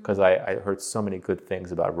with you, because I heard so many good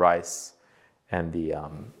things about Rice and the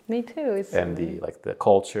me too. And the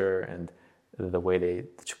culture and the way the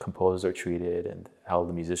composers are treated and how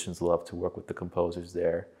the musicians love to work with the composers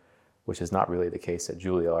there, which is not really the case at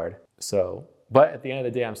Juilliard. So, but at the end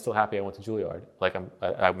of the day, I'm still happy I went to Juilliard. Like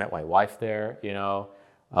I met my wife there, you know.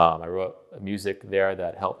 I wrote music there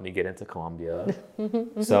that helped me get into Columbia.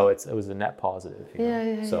 So it was a net positive. You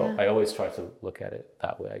know? So I always try to look at it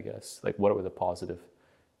that way, I guess. Like, what were the positive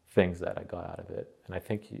things that I got out of it? And I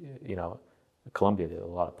think, you know, Columbia did a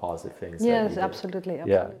lot of positive things. Yes, absolutely.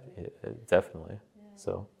 Yeah, definitely. Yeah.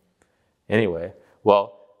 So anyway,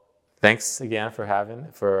 well, thanks again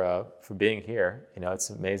for being here. You know,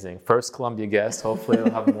 it's amazing. First Columbia guest. Hopefully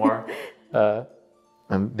we'll have more.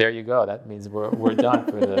 And there you go. That means we're done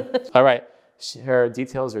for the. All right. Her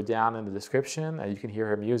details are down in the description. You can hear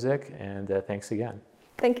her music. And thanks again.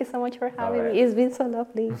 Thank you so much for having me. It's been so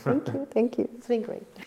lovely. Thank you. Thank you. It's been great.